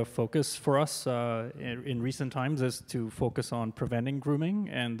 the area of focus for us in recent times is to focus on preventing grooming,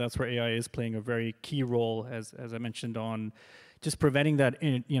 and that's where AI is playing a very key role, as I mentioned, on just preventing that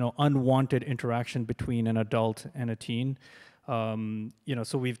unwanted interaction between an adult and a teen.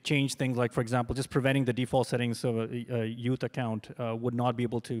 So we've changed things like, for example, just preventing the default settings so a youth account would not be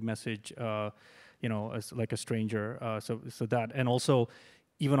able to message, as like a stranger. So that, and also,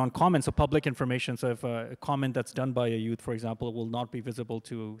 even on comments, so public information, so if a comment that's done by a youth, for example, will not be visible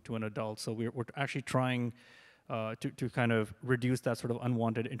to an adult. So we're actually trying to kind of reduce that sort of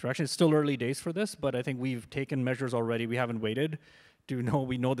unwanted interaction. It's still early days for this, but I think we've taken measures already. We haven't waited to know,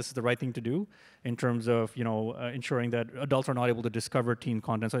 we know this is the right thing to do in terms of ensuring that adults are not able to discover teen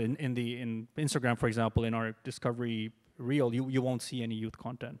content. So in Instagram, for example, in our discovery reel, you won't see any youth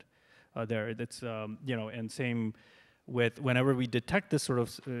content there. That's, and same with whenever we detect this sort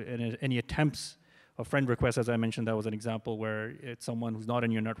of any attempts of friend requests, as I mentioned, that was an example where it's someone who's not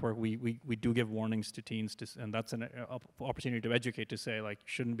in your network. We do give warnings to teens, and that's an opportunity to educate, to say, like,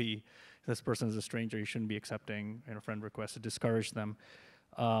 shouldn't be, this person is a stranger, you shouldn't be accepting friend requests, to discourage them.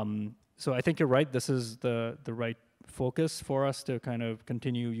 So I think you're right. This is the right focus for us to kind of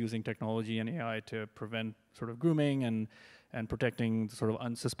continue using technology and AI to prevent sort of grooming and protecting sort of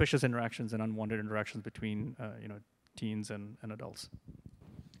unsuspicious interactions and unwanted interactions between teens and adults.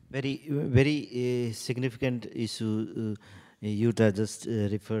 Very significant issue. Yuta just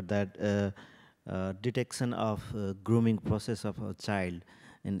referred that detection of grooming process of a child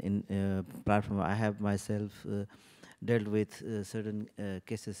in platform. I have myself dealt with certain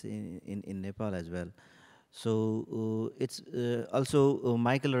cases in Nepal as well. So it's also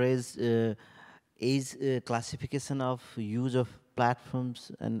Michael raised age classification of use of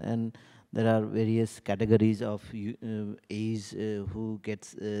platforms, and there are various categories of age who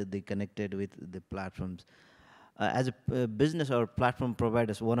gets connected with the platforms. As a business or platform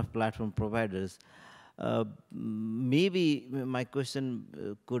providers, one of platform providers, maybe my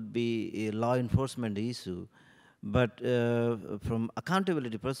question could be a law enforcement issue, but from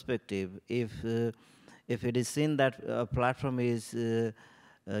accountability perspective, if it is seen that a platform is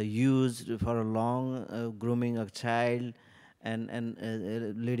used for a long grooming a child and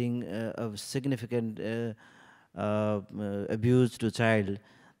leading a significant abuse to child,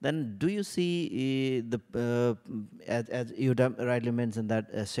 then do you see as you rightly mentioned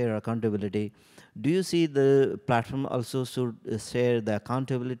that share accountability, do you see the platform also should share the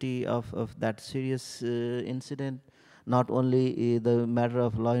accountability of that serious incident, not only the matter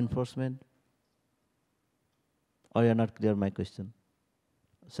of law enforcement? Or you're not clear my question,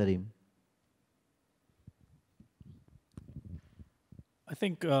 Sarim? I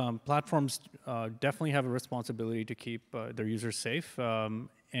think platforms definitely have a responsibility to keep their users safe.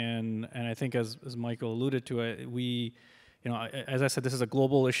 and I think as Michael alluded to, we, you know, as I said, this is a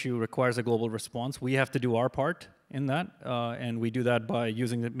global issue, requires a global response. We have to do our part in that, and we do that by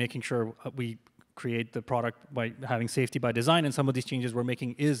making sure we create the product by having safety by design. And some of these changes we're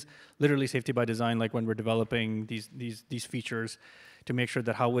making is literally safety by design, like when we're developing these features to make sure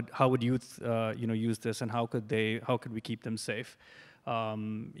that how would youth you know, use this, and how could we keep them safe.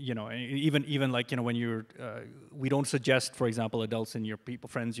 You know, even like, you know, when you're, we don't suggest, for example, adults and your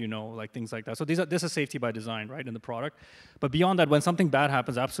friends, you know, like things like that. So this is safety by design, right, in the product. But beyond that, when something bad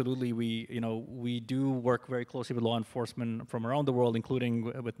happens, absolutely, we do work very closely with law enforcement from around the world,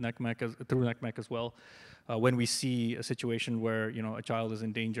 including with NCMEC, through NCMEC as well. When we see a situation where, you know, a child is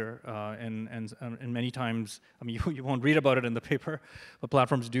in danger, and many times, I mean, you won't read about it in the paper, but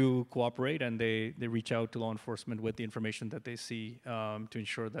platforms do cooperate, and they reach out to law enforcement with the information that they see, to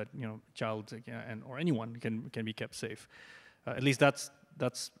ensure that, you know, child or anyone can be kept safe. At least that's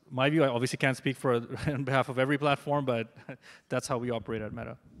my view. I obviously can't speak for on behalf of every platform, but that's how we operate at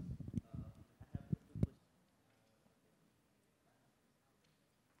Meta.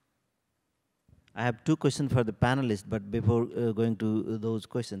 I have two questions for the panelists, but before going to those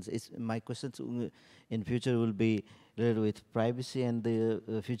questions, my questions in future will be related with privacy and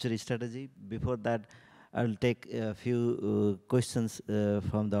the future strategy. Before that, I'll take a few questions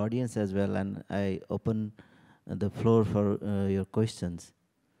from the audience as well, and I open the floor for your questions.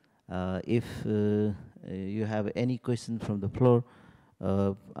 If you have any questions from the floor,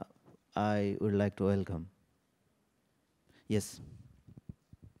 I would like to welcome. Yes.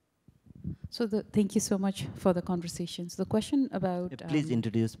 So thank you so much for the conversations. The question about... please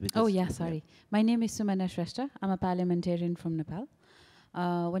introduce. Oh, yeah, sorry. Yeah. My name is Sumana Shrestha. I'm a parliamentarian from Nepal.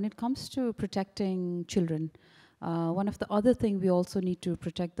 When it comes to protecting children, one of the other things we also need to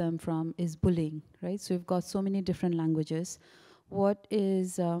protect them from is bullying, right? So we've got so many different languages. What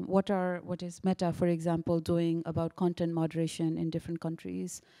is Meta, for example, doing about content moderation in different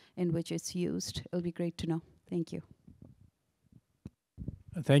countries in which it's used? It'll be great to know. Thank you.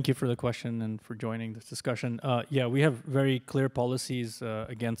 Thank you for the question and for joining this discussion. Yeah, we have very clear policies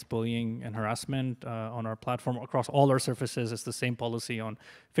against bullying and harassment on our platform across all our surfaces. It's the same policy on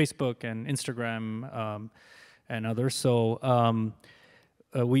Facebook and Instagram and others. So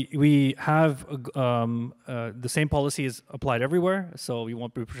we have the same policy is applied everywhere. So we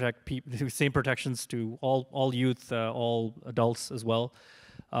want to protect the same protections to all youth, all adults as well.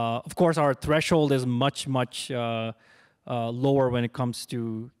 Of course, our threshold is much lower when it comes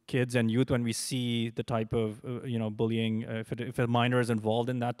to kids and youth. When we see the type of you know, bullying, if a minor is involved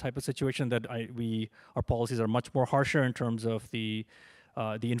in that type of situation, that our policies are much more harsher in terms of the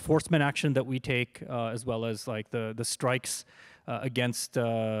enforcement action that we take, as well as like the strikes against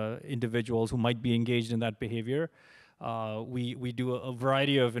individuals who might be engaged in that behavior. We do a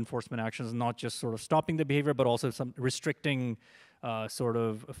variety of enforcement actions, not just sort of stopping the behavior, but also some restricting sort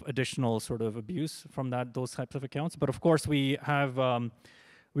of additional sort of abuse from those types of accounts. But of course, we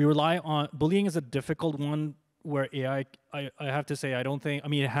rely on, bullying is a difficult one where AI, I have to say, I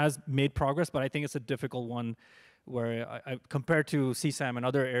mean, it has made progress, but I think it's a difficult one where compared to CSAM and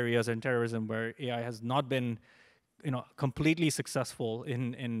other areas in terrorism where AI has not been, you know, completely successful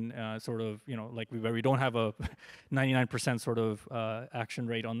in sort of, you know, like where we don't have a 99% sort of action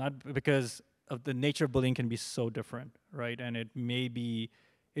rate on that, because of the nature of bullying can be so different, right? And it may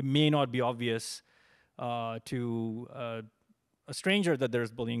not be obvious to a stranger that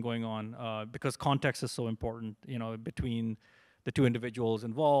there's bullying going on because context is so important, you know, between the two individuals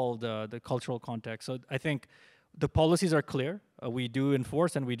involved, the cultural context. So I think the policies are clear. We do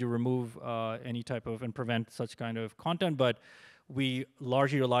enforce and we do remove any type of and prevent such kind of content, but we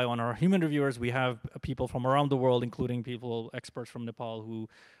largely rely on our human reviewers. We have people from around the world, including experts from Nepal who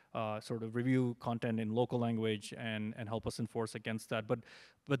sort of review content in local language and help us enforce against that. But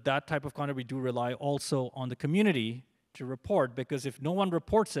that type of content, we do rely also on the community to report, because if no one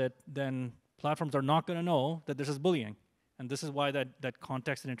reports it, then platforms are not going to know that this is bullying. And this is why that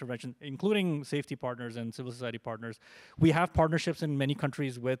context and intervention, including safety partners and civil society partners, we have partnerships in many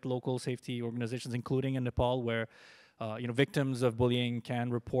countries with local safety organizations, including in Nepal, where you know, victims of bullying can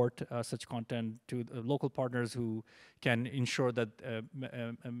report such content to local partners who can ensure that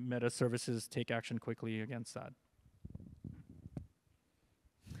Meta services take action quickly against that.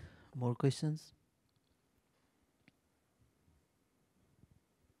 More questions?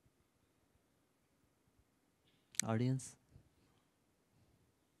 Audience?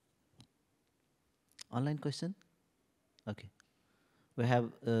 Online question? Okay. We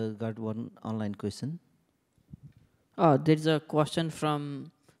have got one online question. There is a question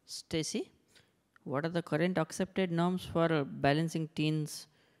from Stacy. What are the current accepted norms for balancing teens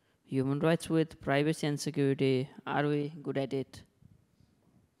human rights with privacy and security, are we good at it?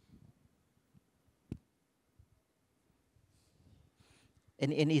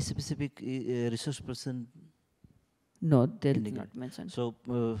 Any specific resource person? No, they did indicate? not mention. So,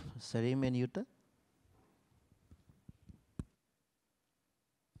 Sarim and Yuta?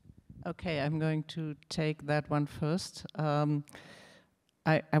 Okay, I'm going to take that one first.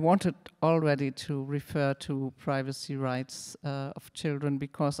 I wanted already to refer to privacy rights of children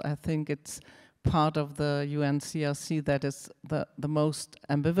because I think it's part of the UNCRC that is the most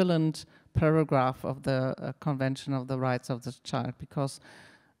ambivalent paragraph of the Convention of the Rights of the Child, because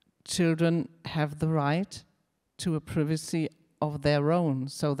children have the right to a privacy of their own.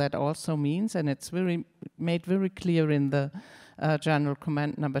 So that also means, and it's made very clear in the General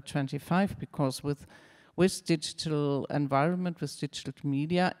Comment number 25, because with digital environment, with digital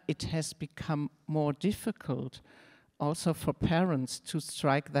media, it has become more difficult also for parents to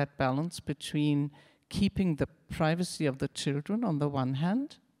strike that balance between keeping the privacy of the children on the one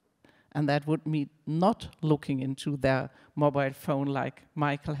hand, and that would mean not looking into their mobile phone like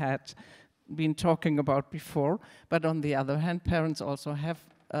Michael had been talking about before, but on the other hand, parents also have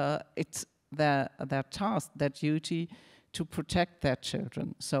it's their task, their duty to protect their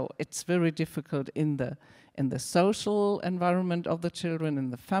children. So it's very difficult in the social environment of the children,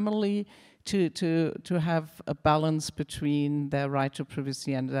 in the family, to have a balance between their right to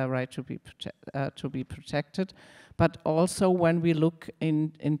privacy and their right to be protected. But also when we look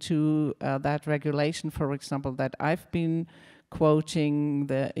into that regulation, for example, that I've been quoting,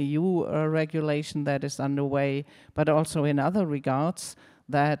 the EU regulation that is underway, but also in other regards,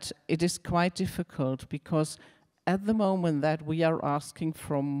 that it is quite difficult because at the moment that we are asking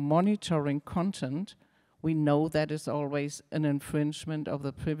for monitoring content, we know that is always an infringement of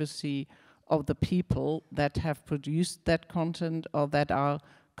the privacy of the people that have produced that content or that are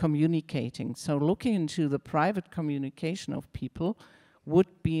communicating. So looking into the private communication of people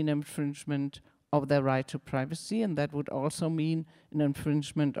would be an infringement of their right to privacy, and that would also mean an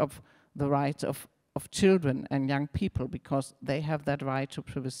infringement of the rights of children and young people, because they have that right to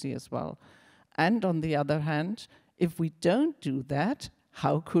privacy as well. And on the other hand, if we don't do that,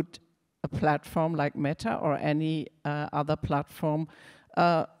 how could a platform like Meta or any other platform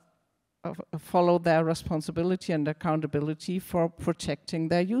follow their responsibility and accountability for protecting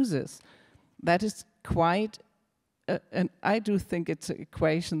their users? That is quite, and I do think it's an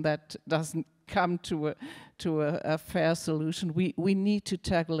equation that doesn't come to a fair solution. We need to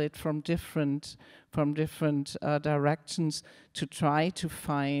tackle it from different directions to try to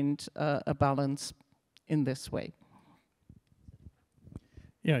find a balance in this way.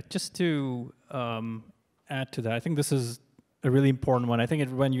 Yeah, just to add to that, I think this is a really important one. I think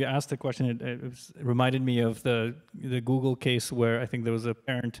when you asked the question, it reminded me of the Google case where I think there was a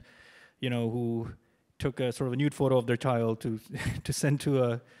parent, who took a sort of a nude photo of their child to send to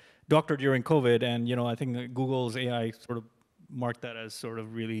a doctor during COVID, and I think Google's AI sort of marked that as sort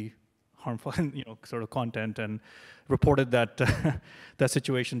of really harmful, sort of content, and reported that that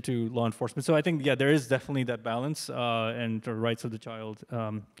situation to law enforcement. So I think, yeah, there is definitely that balance and the rights of the child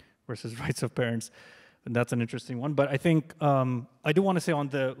versus rights of parents, and that's an interesting one. But I think I do want to say on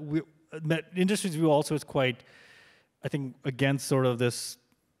the industry's view also is quite, I think, against sort of this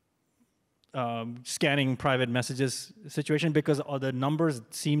scanning private messages situation, because the numbers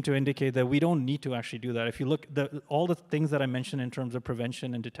seem to indicate that we don't need to actually do that. If you look, all the things that I mentioned in terms of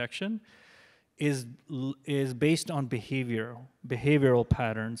prevention and detection is based on behavioral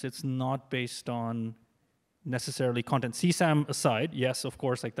patterns. It's not based on necessarily content. CSAM aside, yes, of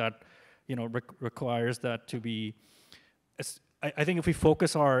course, like that, requires that to be. I think if we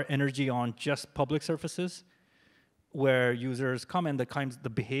focus our energy on just public surfaces, where users come and the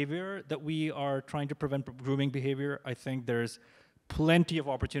behavior that we are trying to prevent, grooming behavior, I think there's plenty of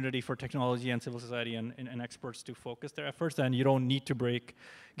opportunity for technology and civil society and experts to focus their efforts, and you don't need to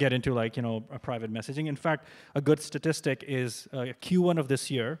get into a private messaging. In fact, a good statistic is Q1 of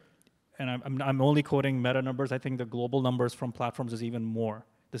this year, and I'm only quoting Meta numbers. I think the global numbers from platforms is even more.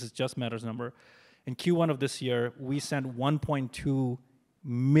 This is just Meta's number. In Q1 of this year, we sent 1.2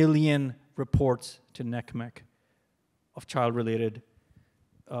 million reports to NECMEC of child-related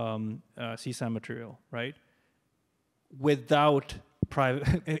CSAM material, right? Without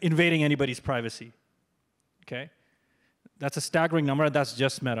invading anybody's privacy, okay? That's a staggering number, and that's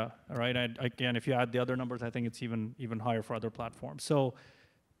just Meta, all right? Again, if you add the other numbers, I think it's even higher for other platforms. So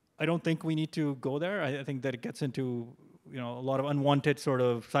I don't think we need to go there. I think that it gets into a lot of unwanted sort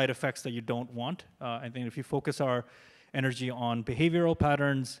of side effects that you don't want. I think if you focus our energy on behavioral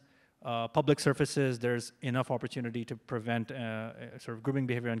patterns, public surfaces, there's enough opportunity to prevent sort of grooming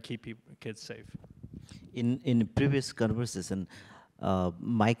behavior and keep kids safe. In previous conversation,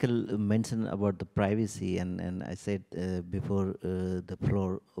 Michael mentioned about the privacy, and I said before the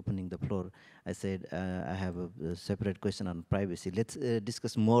floor, opening the floor, I said I have a separate question on privacy. Let's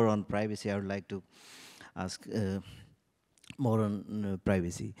discuss more on privacy. I would like to ask more on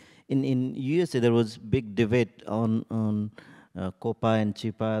privacy. In USA, there was big debate on COPA and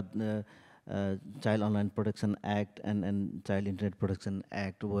CHIPA, Child Online Protection Act and Child Internet Protection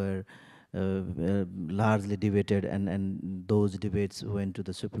Act, where largely debated, and those debates went to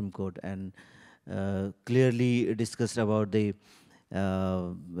the Supreme Court and clearly discussed about the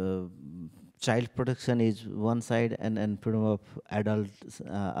child protection is one side and freedom of adults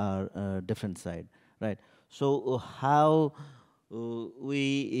are a different side, right? So how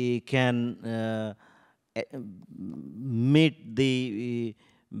we can meet the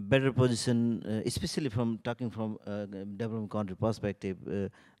better position, especially from talking from developing country perspective,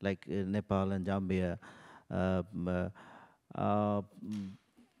 like Nepal and Zambia.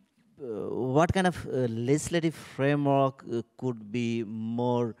 What kind of legislative framework could be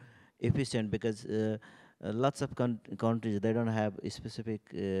more efficient? Because lots of countries, they don't have a specific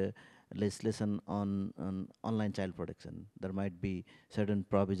legislation on online child protection. There might be certain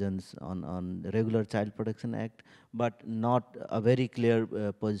provisions on the regular Child Protection Act, but not a very clear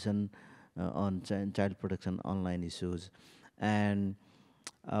position on child protection online issues. And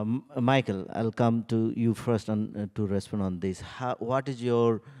Michael, I'll come to you first on, to respond on this. What is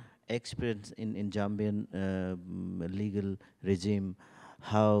your experience in Zambian legal regime?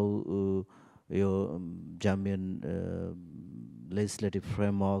 How your Zambian legislative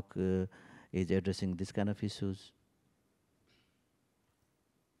framework is addressing this kind of issues?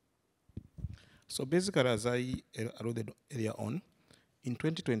 So basically, as I alluded earlier on, in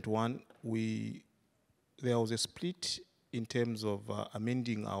 2021, there was a split in terms of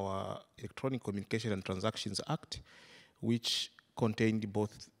amending our Electronic Communication and Transactions Act, which contained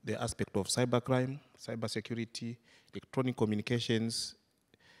both the aspect of cybercrime, cybersecurity, electronic communications,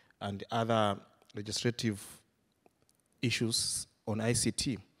 and other legislative issues on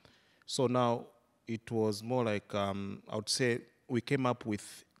ICT. So now it was more like, I would say, we came up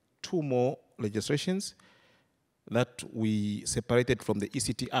with two more legislations that we separated from the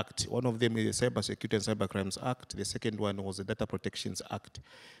ECT Act. One of them is the Cybersecurity and Cybercrimes Act. The second one was the Data Protections Act.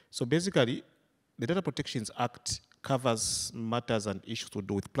 So basically, the Data Protections Act covers matters and issues to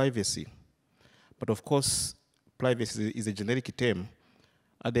do with privacy. But of course, privacy is a generic term.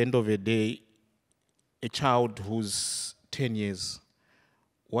 At the end of the day, a child who's 10 years,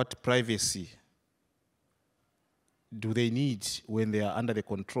 what privacy do they need when they are under the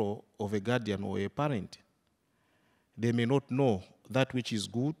control of a guardian or a parent? They may not know that which is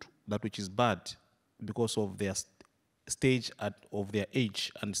good, that which is bad, because of their stage of their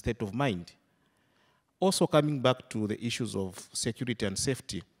age and state of mind. Also, coming back to the issues of security and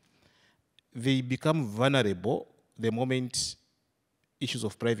safety, they become vulnerable the moment issues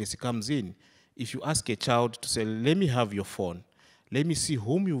of privacy comes in. If you ask a child to say, let me have your phone, let me see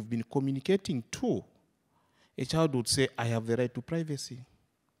whom you've been communicating to, a child would say, I have the right to privacy.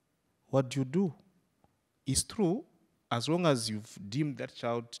 What do you do? It's true, as long as you've deemed that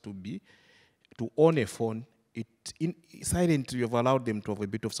child to own a phone, silently you've allowed them to have a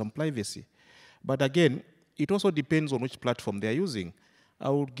bit of some privacy. But again, it also depends on which platform they're using. I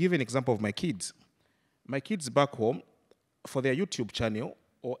will give an example of my kids. My kids back home, for their YouTube channel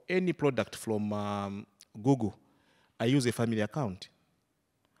or any product from Google, I use a family account.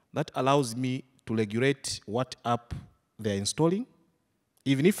 That allows me to regulate what app they're installing.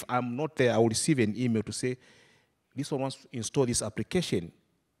 Even if I'm not there, I will receive an email to say, this one wants to install this application.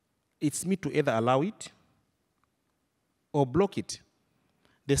 It's me to either allow it or block it.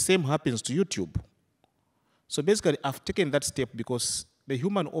 The same happens to YouTube. So basically, I've taken that step because the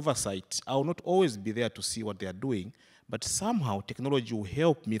human oversight, I will not always be there to see what they are doing, but somehow technology will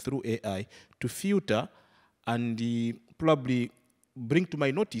help me through AI to filter and probably bring to my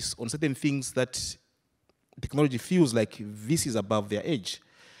notice on certain things that technology feels like this is above their age.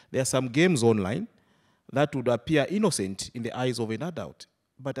 There are some games online that would appear innocent in the eyes of an adult.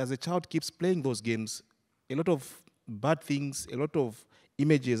 But as a child keeps playing those games, a lot of bad things, a lot of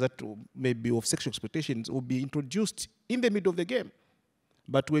images that may be of sexual exploitations will be introduced in the middle of the game.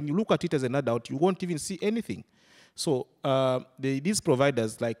 But when you look at it as an adult, you won't even see anything. So these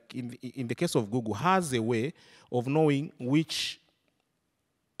providers, like in the case of Google, has a way of knowing which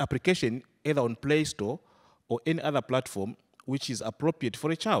application, either on Play Store or any other platform, which is appropriate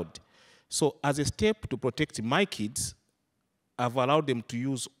for a child. So as a step to protect my kids, I've allowed them to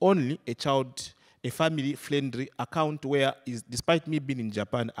use only a family-friendly account where, despite me being in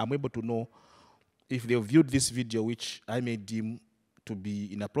Japan, I'm able to know if they've viewed this video, which I may deem to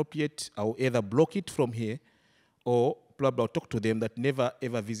be inappropriate. I'll either block it from here or probably I'll talk to them that never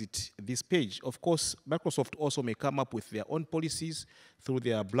ever visit this page. Of course, Microsoft also may come up with their own policies through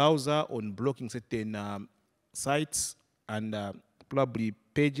their browser on blocking certain sites and probably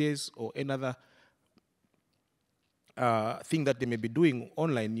pages or another thing that they may be doing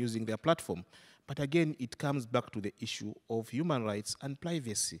online using their platform. But again, it comes back to the issue of human rights and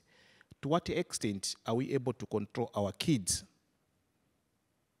privacy. To what extent are we able to control our kids?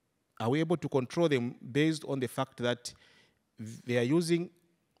 Are we able to control them based on the fact that they are using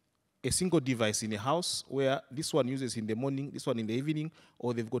a single device in a house where this one uses in the morning, this one in the evening,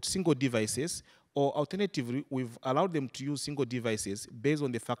 or they've got single devices, or alternatively, we've allowed them to use single devices based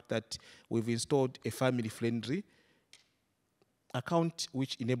on the fact that we've installed a family-friendly account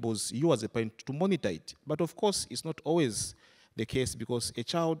which enables you as a parent to monitor it. But of course, it's not always the case because a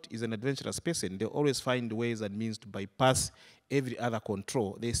child is an adventurous person. They always find ways and means to bypass every other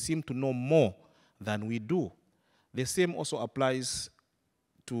control. They seem to know more than we do. The same also applies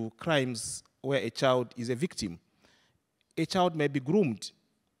to crimes where a child is a victim. A child may be groomed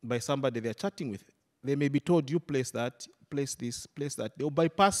by somebody they're chatting with. They may be told, you place that, place this, place that. They'll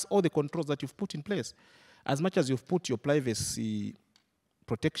bypass all the controls that you've put in place. As much as you've put your privacy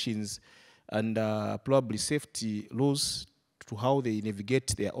protections and probably safety laws to how they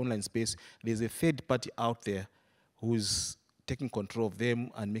navigate their online space, there's a third party out there who's taking control of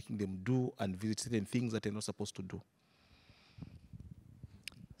them and making them do and visit certain things that they're not supposed to do.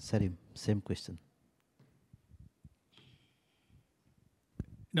 Sarim, same question.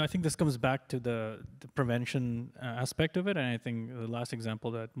 No, I think this comes back to the prevention aspect of it, and I think the last example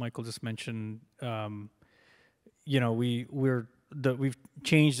that Michael just mentioned, you know, we've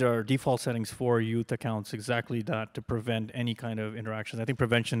changed our default settings for youth accounts exactly that, to prevent any kind of interactions. I think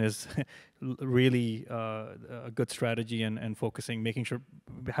prevention is really a good strategy, and focusing, making sure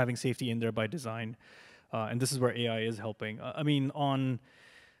having safety in there by design, and this is where AI is helping. I mean, on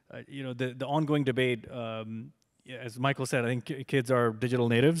you know, the ongoing debate. As Michael said, I think kids are digital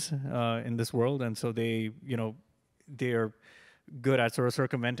natives in this world, and so they, you know, they're good at sort of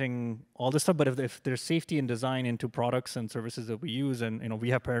circumventing all this stuff. But if there's safety and design into products and services that we use, and you know, we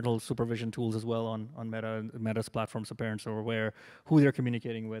have parental supervision tools as well on Meta's platform, so parents are aware who they're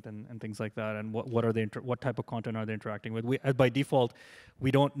communicating with and things like that, and what type of content are they interacting with. By default,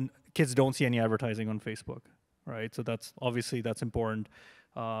 kids don't see any advertising on Facebook, right? So that's important.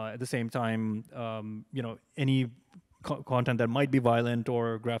 At the same time, you know, any content that might be violent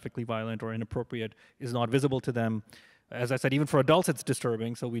or graphically violent or inappropriate is not visible to them. As I said, even for adults, it's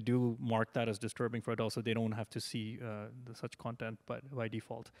disturbing. So we do mark that as disturbing for adults, so they don't have to see such content by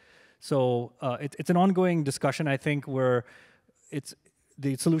default. So it's an ongoing discussion, I think, where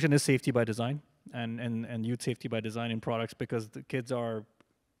the solution is safety by design and youth safety by design in products, because the kids are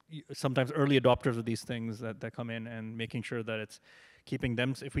sometimes early adopters of these things that come in, and making sure that it's keeping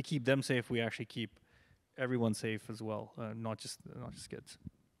them. If we keep them safe, we actually keep everyone safe as well, not just kids.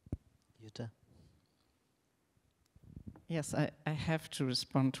 Jutta? Yes, I have to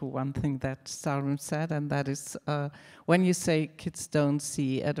respond to one thing that Sarim said, and that is when you say kids don't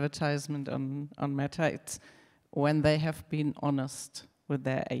see advertisement on Meta, it's when they have been honest with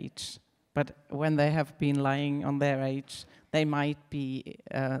their age. But when they have been lying on their age, they might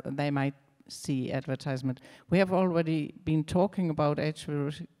see advertisement. We have already been talking about age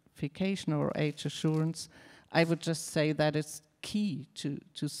verification or age assurance. I would just say that it's key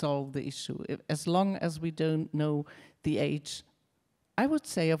to solve the issue. As long as we don't know the age, I would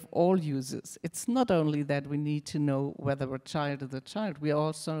say, of all users, it's not only that we need to know whether a child is a child, we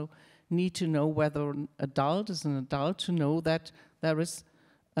also need to know whether an adult is an adult, to know that there is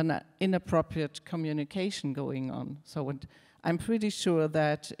an inappropriate communication going on. So I'm pretty sure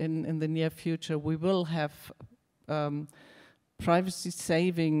that in the near future we will have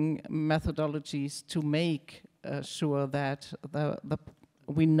privacy-saving methodologies to make sure that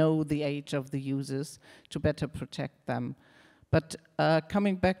we know the age of the users to better protect them. But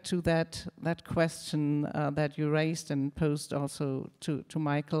coming back to that question that you raised and posed also to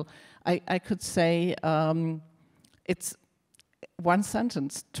Michael, I could say it's one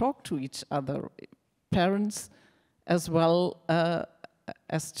sentence: talk to each other. Parents as well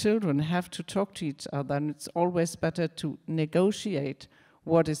as children have to talk to each other, and it's always better to negotiate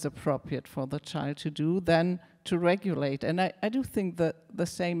what is appropriate for the child to do than to regulate. And I do think that the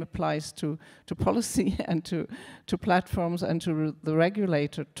same applies to policy and to platforms and to the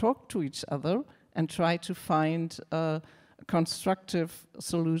regulator. Talk to each other and try to find a constructive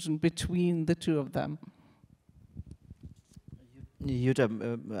solution between the two of them. Yuta,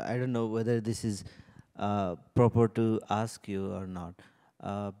 I don't know whether this is proper to ask you or not.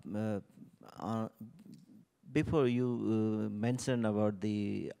 Before you mentioned about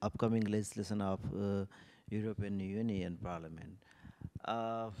the upcoming legislation of European Union Parliament,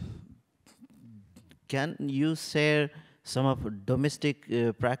 can you share some of domestic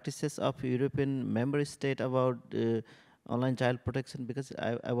practices of European member state about online child protection? Because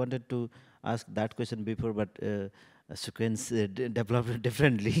I wanted to ask that question before, but sequence developed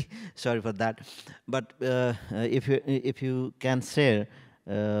differently. Sorry for that. But if you can share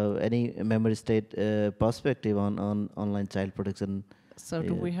any member state perspective on online child protection. So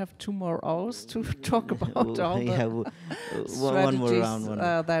do we have 2 more hours to talk about all the one more round,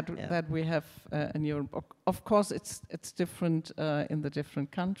 that we have in Europe? Of course, it's different in the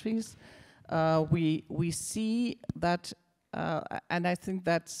different countries. We see that, and I think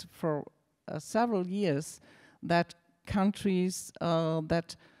that's for several years, that countries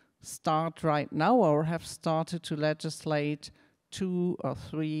that start right now or have started to legislate 2 or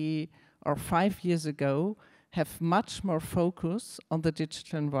 3 or 5 years ago have much more focus on the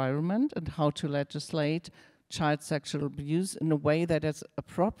digital environment and how to legislate child sexual abuse in a way that is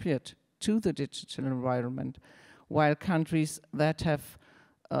appropriate to the digital environment, while countries that have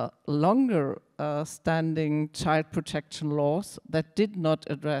longer standing child protection laws that did not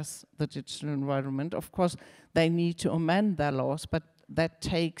address the digital environment, of course, they need to amend their laws, but that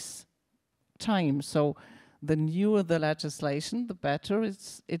takes time. So the newer the legislation, the better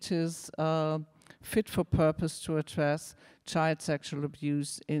it is fit for purpose to address child sexual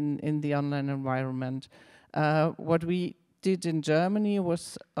abuse in the online environment. What we did in Germany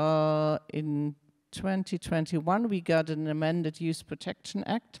was in 2021, we got an amended Youth Protection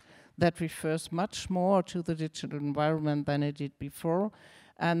Act that refers much more to the digital environment than it did before.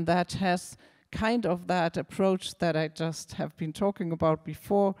 And that has kind of that approach that I just have been talking about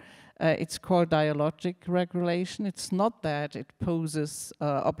before. It's called dialogic regulation. It's not that it poses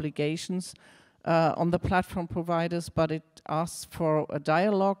obligations on the platform providers, but it asks for a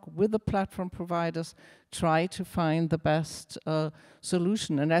dialogue with the platform providers, try to find the best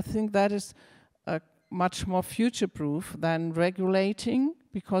solution. And I think that is much more future-proof than regulating,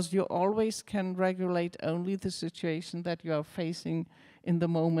 because you always can regulate only the situation that you are facing in the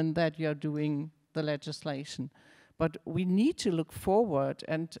moment that you are doing the legislation. But we need to look forward,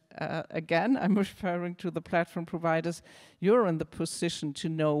 and again, I'm referring to the platform providers. You're in the position to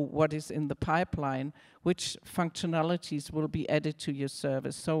know what is in the pipeline, which functionalities will be added to your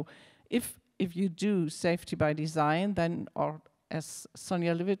service. So if you do safety by design, then, or as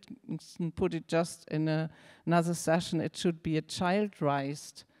Sonja Livingston put it just in another session, it should be a child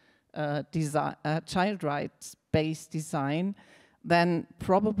rights-based design, then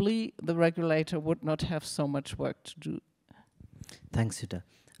probably the regulator would not have so much work to do. Thanks, Yuta.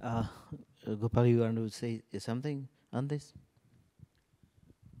 Gopal, you want to say something on this?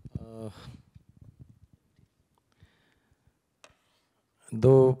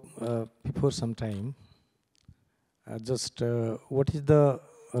 Though before some time, what is the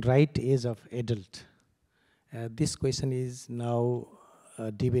right age of adult? This question is now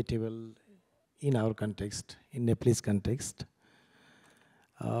debatable in our context, in Nepalese context.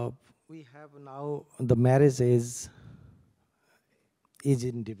 We have now the marriage age is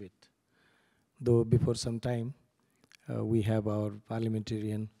in debate. Though before some time, we have our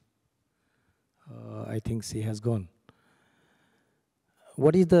parliamentarian, I think she has gone.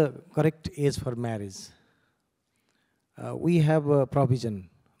 What is the correct age for marriage? We have a provision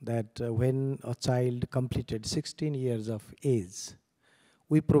that when a child completed 16 years of age,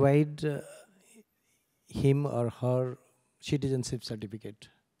 we provide him or her citizenship certificate.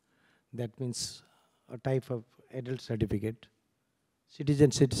 That means a type of adult certificate.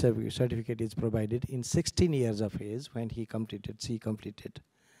 Citizenship certificate is provided in 16 years of age when she completed.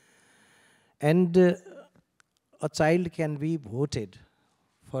 And a child can be voted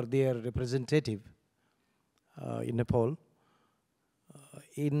for their representative in Nepal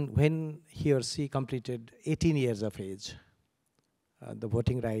when he or she completed 18 years of age. The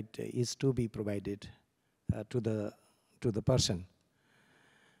voting right is to be provided to the person.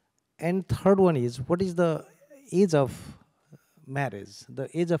 And third one is, what is the age of marriage? The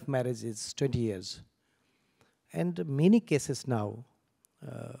age of marriage is 20 years. And many cases now,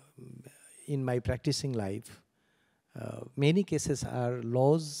 in my practicing life, many cases are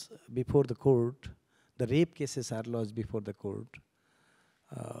laws before the court. The rape cases are laws before the court.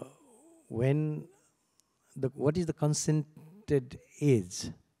 What is the consented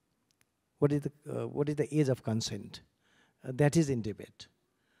age? What is the age of consent? that is in debate.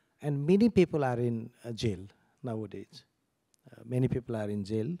 And many people are in jail nowadays. Many people are in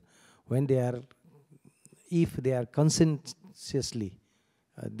jail when they are, if they are conscientiously,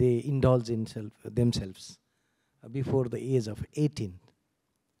 they indulge in themselves before the age of 18.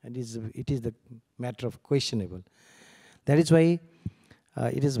 And it is the matter of questionable. That is why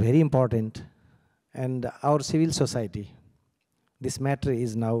it is very important. And our civil society, this matter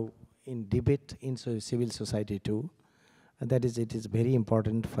is now in debate in civil society too. And that is, it is very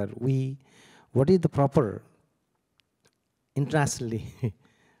important for what is the proper, internationally,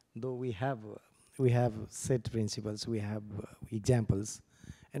 though we have set principles, we have examples,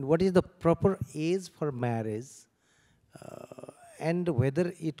 and what is the proper age for marriage, and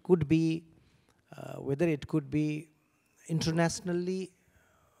whether it could be internationally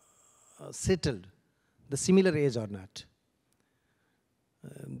settled, the similar age or not.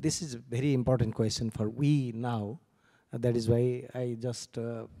 This is a very important question for we now. That is why I just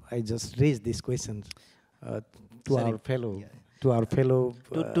raised this question to our fellow.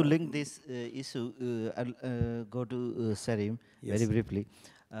 To link this issue, I'll go to Sarim very briefly.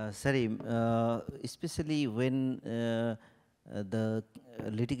 Sarim, especially when the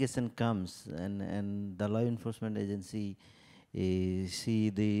litigation comes and the law enforcement agency see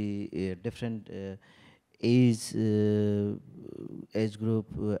the different age group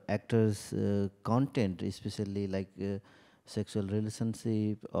actors content, especially like sexual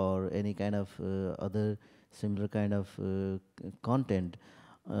relationship or any kind of other similar kind of content.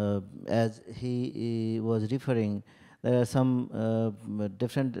 As he was referring, there are some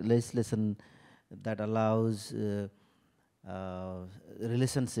different legislation that allows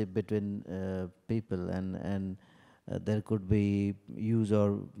relationship between people, and there could be use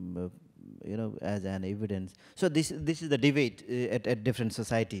or as an evidence. So this is the debate at different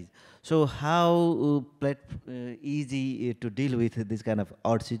societies. So how easy to deal with this kind of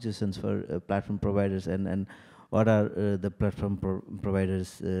odd situations for platform providers, and what are the platform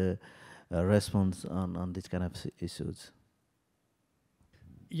providers' response on this kind of issues?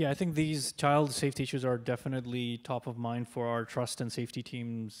 Yeah, I think these child safety issues are definitely top of mind for our trust and safety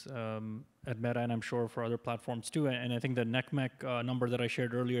teams at Meta, and I'm sure for other platforms too. And I think the NECMEC number that I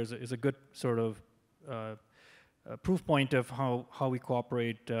shared earlier is a good sort of proof point of how we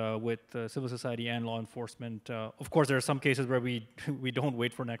cooperate with civil society and law enforcement. Of course, there are some cases where we don't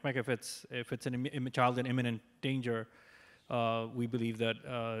wait for NECMEC if it's a child in imminent danger. We believe that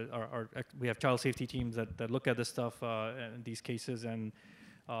we have child safety teams that look at this stuff in these cases, and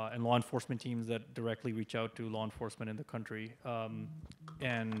law enforcement teams that directly reach out to law enforcement in the country.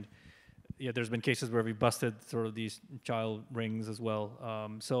 And yeah, there's been cases where we busted sort of these child rings as well.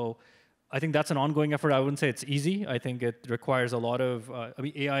 So I think that's an ongoing effort. I wouldn't say it's easy. I think it requires a lot of, I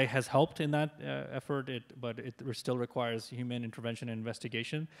mean, AI has helped in that effort, but it still requires human intervention and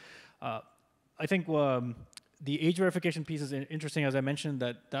investigation. I think the age verification piece is interesting. As I mentioned,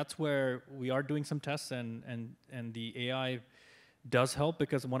 that's where we are doing some tests, and the AI does help,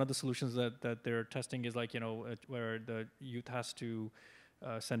 because one of the solutions that they're testing is like, where the youth has to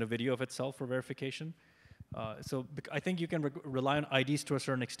send a video of itself for verification. So I think you can rely on IDs to a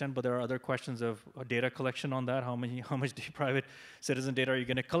certain extent, but there are other questions of data collection on that. How much private citizen data are you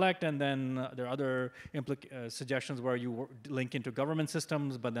going to collect? And then there are other suggestions where you link into government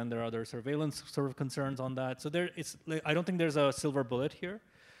systems, but then there are other surveillance sort of concerns on that. So I don't think there's a silver bullet here,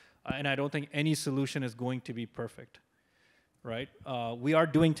 and I don't think any solution is going to be perfect. Right? We are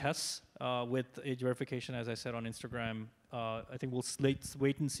doing tests with age verification, as I said on Instagram. I think we'll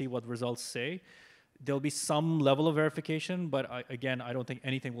wait and see what results say. There'll be some level of verification, but again, I don't think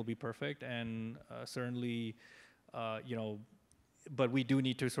anything will be perfect, and certainly, but we do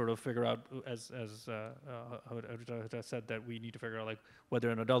need to sort of figure out, as Huda said, that we need to figure out like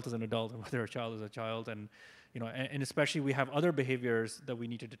whether an adult is an adult and whether a child is a child, and and especially we have other behaviors that we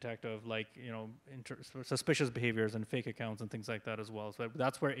need to detect of, like suspicious behaviors and fake accounts and things like that as well. So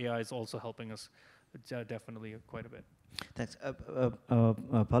that's where AI is also helping us definitely quite a bit. Thanks.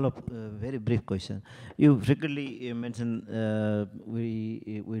 Follow-up, very brief question. You frequently mention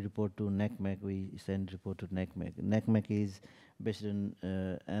we report to NECMEC, we send report to NECMEC. NECMEC is based in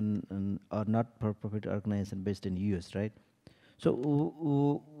or not-for-profit organization based in US, right? So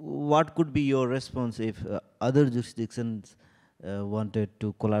what could be your response if other jurisdictions wanted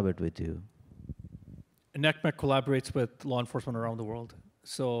to collaborate with you? NECMEC collaborates with law enforcement around the world.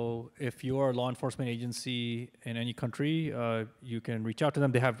 So if you're a law enforcement agency in any country, you can reach out to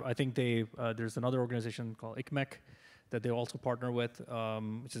them. They have, I think there's another organization called ICMEC that they also partner with,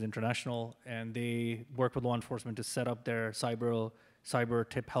 which is international, and they work with law enforcement to set up their cyber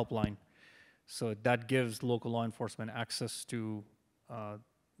tip helpline. So that gives local law enforcement access to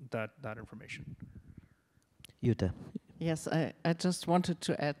that information. Yuta. Yes, I just wanted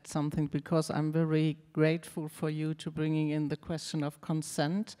to add something because I'm very grateful for you to bringing in the question of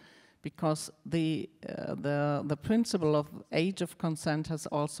consent, because the principle of age of consent has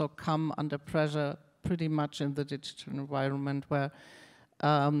also come under pressure pretty much in the digital environment, where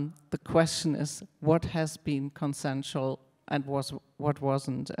the question is what has been consensual and what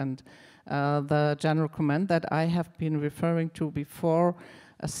wasn't. And the general comment that I have been referring to before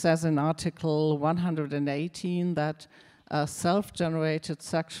says in Article 118 that self-generated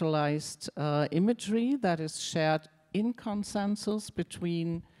sexualized imagery that is shared in consensus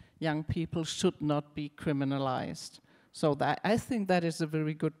between young people should not be criminalized. So that, I think that is a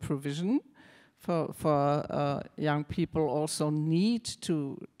very good provision for young people also need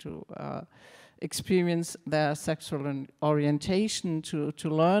to experience their sexual orientation, to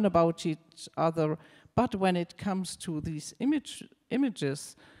learn about each other. But when it comes to these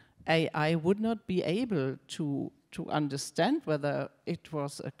images, I would not be able to understand whether it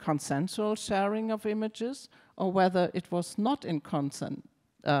was a consensual sharing of images or whether it was not in consent.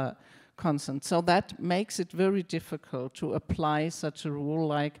 So that makes it very difficult to apply such a rule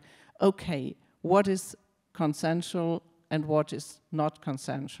like, okay, what is consensual and what is not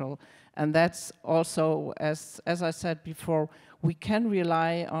consensual? And that's also, as I said before, we can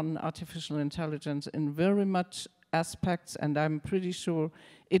rely on artificial intelligence in very much aspects, and I'm pretty sure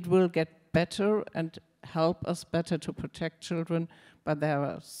it will get better and help us better to protect children, but there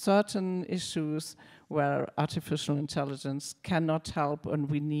are certain issues where artificial intelligence cannot help, and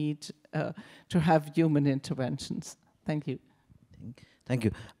we need to have human interventions. Thank you. Thank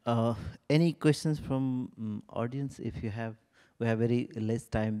you. Any questions from audience? If you have, we have very less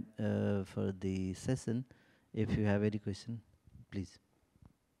time for the session. If you have any question, please.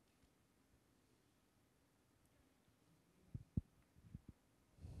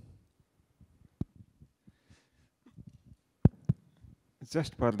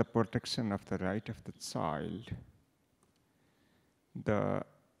 Just for the protection of the right of the child, the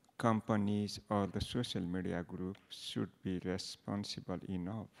companies or the social media groups should be responsible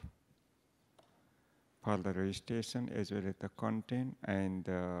enough for the registration as well as the content and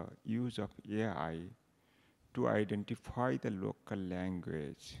the use of AI to identify the local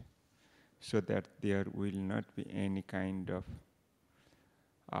language so that there will not be any kind of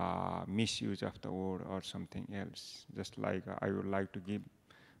misuse of the word or something else. Just like I would like to give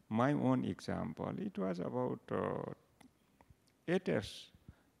my own example. It was about 8 years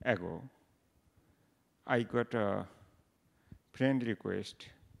ago. I got a friend request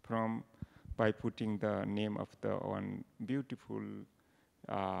by putting the name of the one beautiful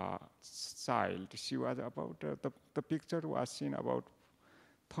child. She was about, the picture was seen about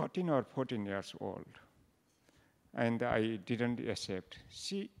 13 or 14 years old. And I didn't accept.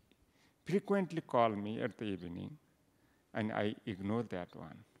 She frequently called me at the evening, and I ignored that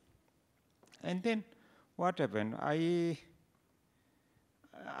one. And then what happened? I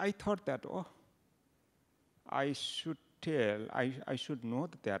thought that, oh, I should tell, I should know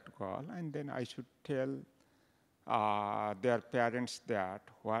that girl, and then I should tell their parents that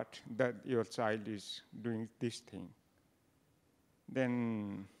your child is doing this thing.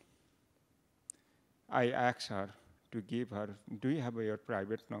 Then I asked her to give her, do you have your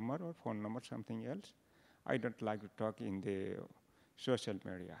private number or phone number, something else? I don't like to talk in the social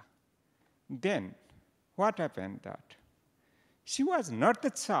media. Then what happened that she was not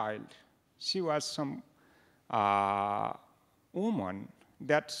the child. She was some woman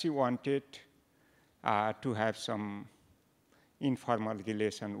that she wanted to have some informal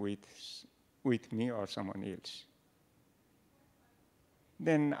relation with me or someone else.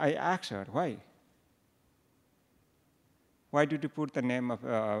 Then I asked her, why? Why did you put the name of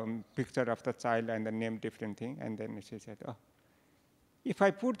picture of the child and the name different thing? And then she said, oh, if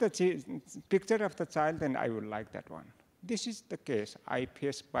I put the picture of the child, then I would like that one. This is the case I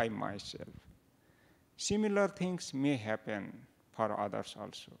face by myself. Similar things may happen for others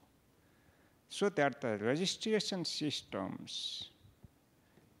also. So that the registration systems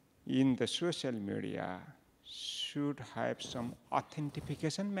in the social media should have some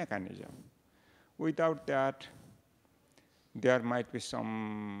authentication mechanism. Without that, there might be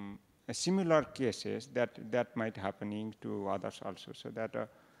some similar cases that might happening to others also. So that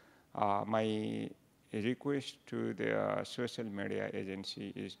my request to the social media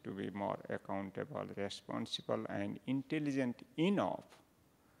agency is to be more accountable, responsible, and intelligent enough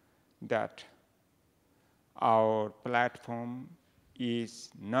that our platform is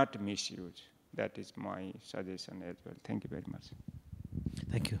not misused. That is my suggestion as well. Thank you very much.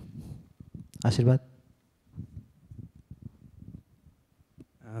 Thank you. Ashirwad?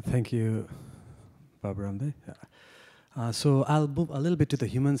 Thank you, Barbara Ramde. So I'll move a little bit to the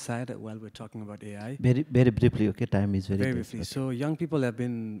human side while we're talking about AI. Very, very briefly, okay? Time is very briefly. Okay. So young people have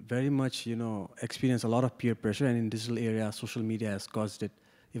been very much, experience a lot of peer pressure, and in digital area, social media has caused it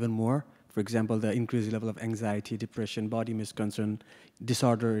even more. For example, the increased level of anxiety, depression, body misconcern,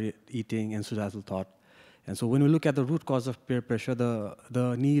 disordered eating, and suicidal thought. And so when we look at the root cause of peer pressure,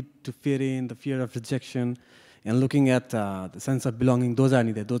 the need to fit in, the fear of rejection, and looking at the sense of belonging, those are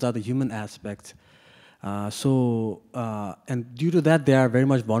needed. Those are the human aspects. And due to that, they are very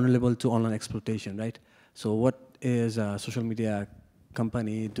much vulnerable to online exploitation, right? So what is a social media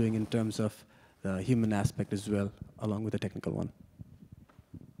company doing in terms of the human aspect as well, along with the technical one?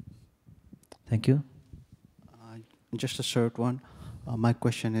 Thank you. Just a short one. My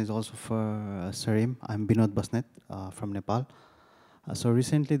question is also for Sarim. I'm Binod Basnet from Nepal. So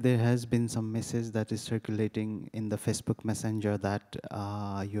recently there has been some message that is circulating in the Facebook Messenger that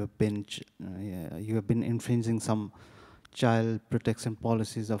you have been infringing some child protection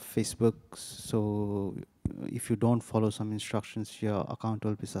policies of Facebook. So if you don't follow some instructions, your account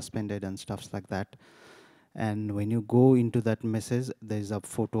will be suspended and stuffs like that. And when you go into that message, there's a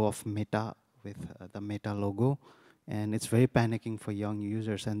photo of Meta with the Meta logo. And it's very panicking for young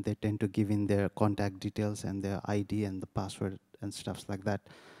users, and they tend to give in their contact details and their ID and the password and stuff like that.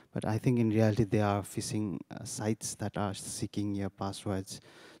 But I think in reality, they are phishing sites that are seeking your passwords.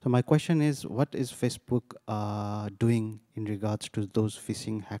 So my question is, what is Facebook doing in regards to those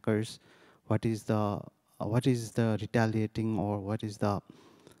phishing hackers? What is the retaliating, or what is the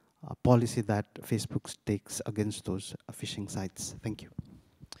policy that Facebook takes against those phishing sites? Thank you.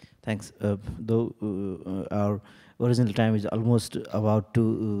 Thanks. Though our original time is almost about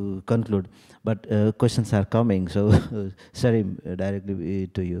to conclude, but questions are coming. So, Sarim, directly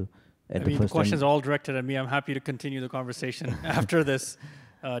to you. The questions are all directed at me. I'm happy to continue the conversation after this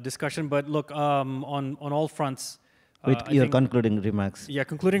discussion. But look, on all fronts. With your concluding remarks. Yeah,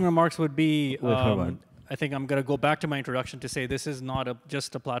 concluding remarks would be, I think I'm going to go back to my introduction to say this is not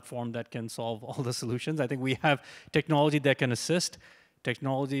just a platform that can solve all the solutions. I think we have technology that can assist.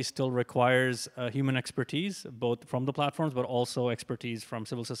 Technology still requires human expertise, both from the platforms, but also expertise from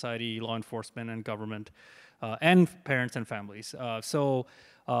civil society, law enforcement, and government, and parents and families.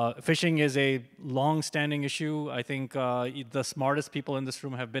 Phishing is a long-standing issue. I think the smartest people in this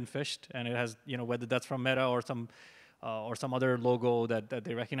room have been phished, and it has, whether that's from Meta or some other logo that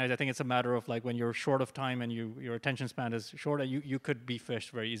they recognize. I think it's a matter of like when you're short of time and your attention span is short, you could be phished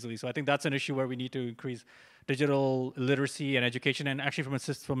very easily. So I think that's an issue where we need to increase digital literacy and education. And actually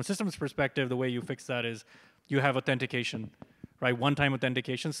from a systems perspective, the way you fix that is you have authentication, right? One-time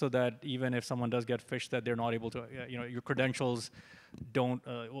authentication, so that even if someone does get phished, that they're not able to, your credentials don't,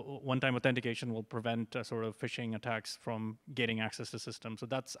 one-time authentication will prevent sort of phishing attacks from getting access to systems. So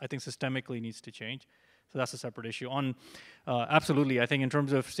that's, I think, systemically needs to change. So that's a separate issue. Absolutely, I think in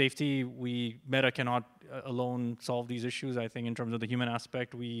terms of safety, Meta cannot alone solve these issues. I think in terms of the human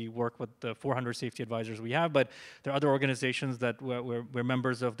aspect, we work with the 400 safety advisors we have, but there are other organizations that we're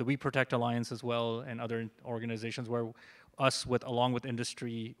members of the We Protect Alliance as well, and other organizations where along with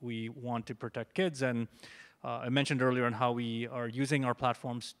industry, we want to protect kids. And I mentioned earlier on how we are using our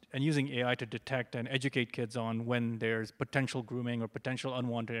platforms and using AI to detect and educate kids on when there's potential grooming or potential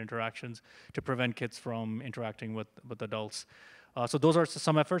unwanted interactions to prevent kids from interacting with adults. So those are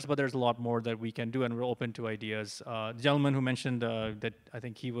some efforts, but there's a lot more that we can do, and we're open to ideas. The gentleman who mentioned that I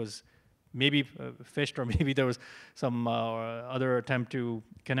think he was maybe phished, or maybe there was some other attempt to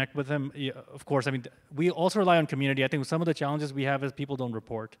connect with him. Yeah, of course, I mean, we also rely on community. I think some of the challenges we have is people don't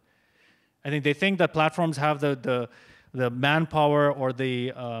report. I think they think that platforms have the manpower or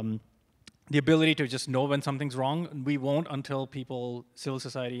the ability to just know when something's wrong. We won't until people, civil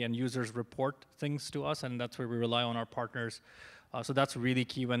society and users report things to us, and that's where we rely on our partners. So that's really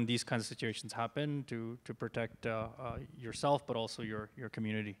key when these kinds of situations happen, to protect yourself, but also your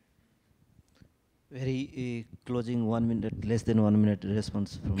community. Very closing 1 minute, less than 1 minute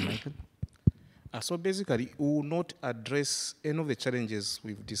response from Michael. So basically, we will not address any of the challenges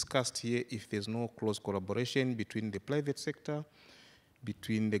we've discussed here if there's no close collaboration between the private sector,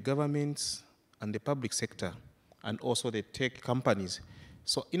 between the governments and the public sector, and also the tech companies.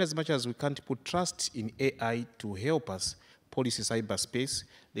 So in as much as we can't put trust in AI to help us policy cyberspace,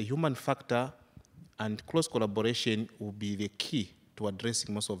 the human factor and close collaboration will be the key to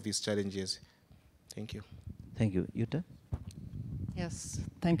addressing most of these challenges. Thank you. Thank you. Yuta? Yes,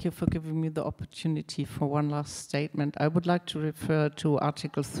 thank you for giving me the opportunity for one last statement. I would like to refer to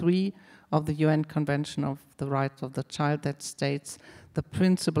Article 3 of the UN Convention of the Rights of the Child that states the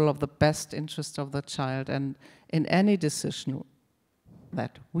principle of the best interest of the child, and in any decision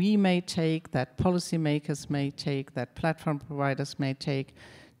that we may take, that policymakers may take, that platform providers may take,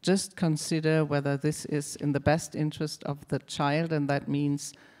 just consider whether this is in the best interest of the child, and that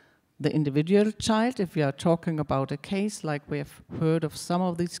means the individual child, if we are talking about a case like we have heard of some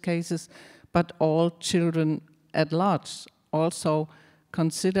of these cases, but all children at large. Also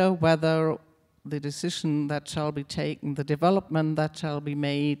consider whether the decision that shall be taken, the development that shall be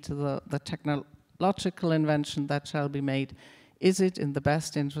made, the technological invention that shall be made, is it in the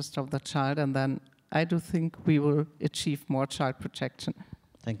best interest of the child? And then I do think we will achieve more child protection.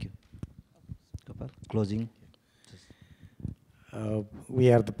 Thank you. Gopal, closing.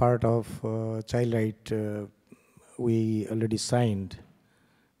 We are the part of Child Right. We already signed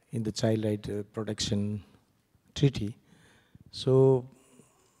in the Child Right Protection Treaty. So,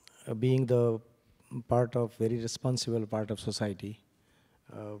 being the part of very responsible part of society,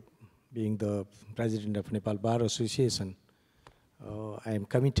 being the president of Nepal Bar Association, I am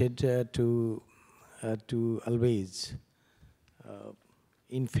committed to always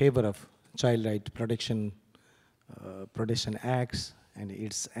in favor of child right protection acts and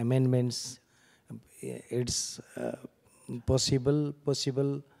its amendments. It's possible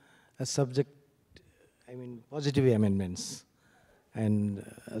subject, I mean, positive amendments and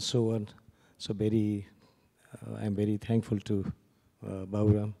so on. So I'm very thankful to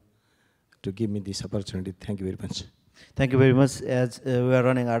Bauram to give me this opportunity. Thank you very much. Thank you very much. As we are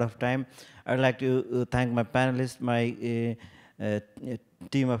running out of time, I'd like to thank my panelists, my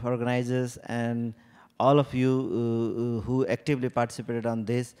team of organizers, and all of you who actively participated on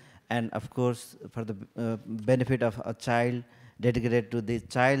this, and of course for the benefit of a child, dedicated to these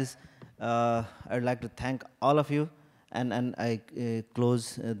childs. I'd like to thank all of you, and I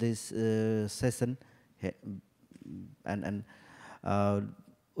close this session, and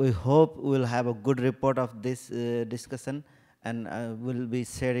we hope we'll have a good report of this discussion, and we'll be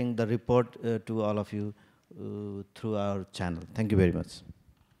sharing the report to all of you through our channel. Thank you very much.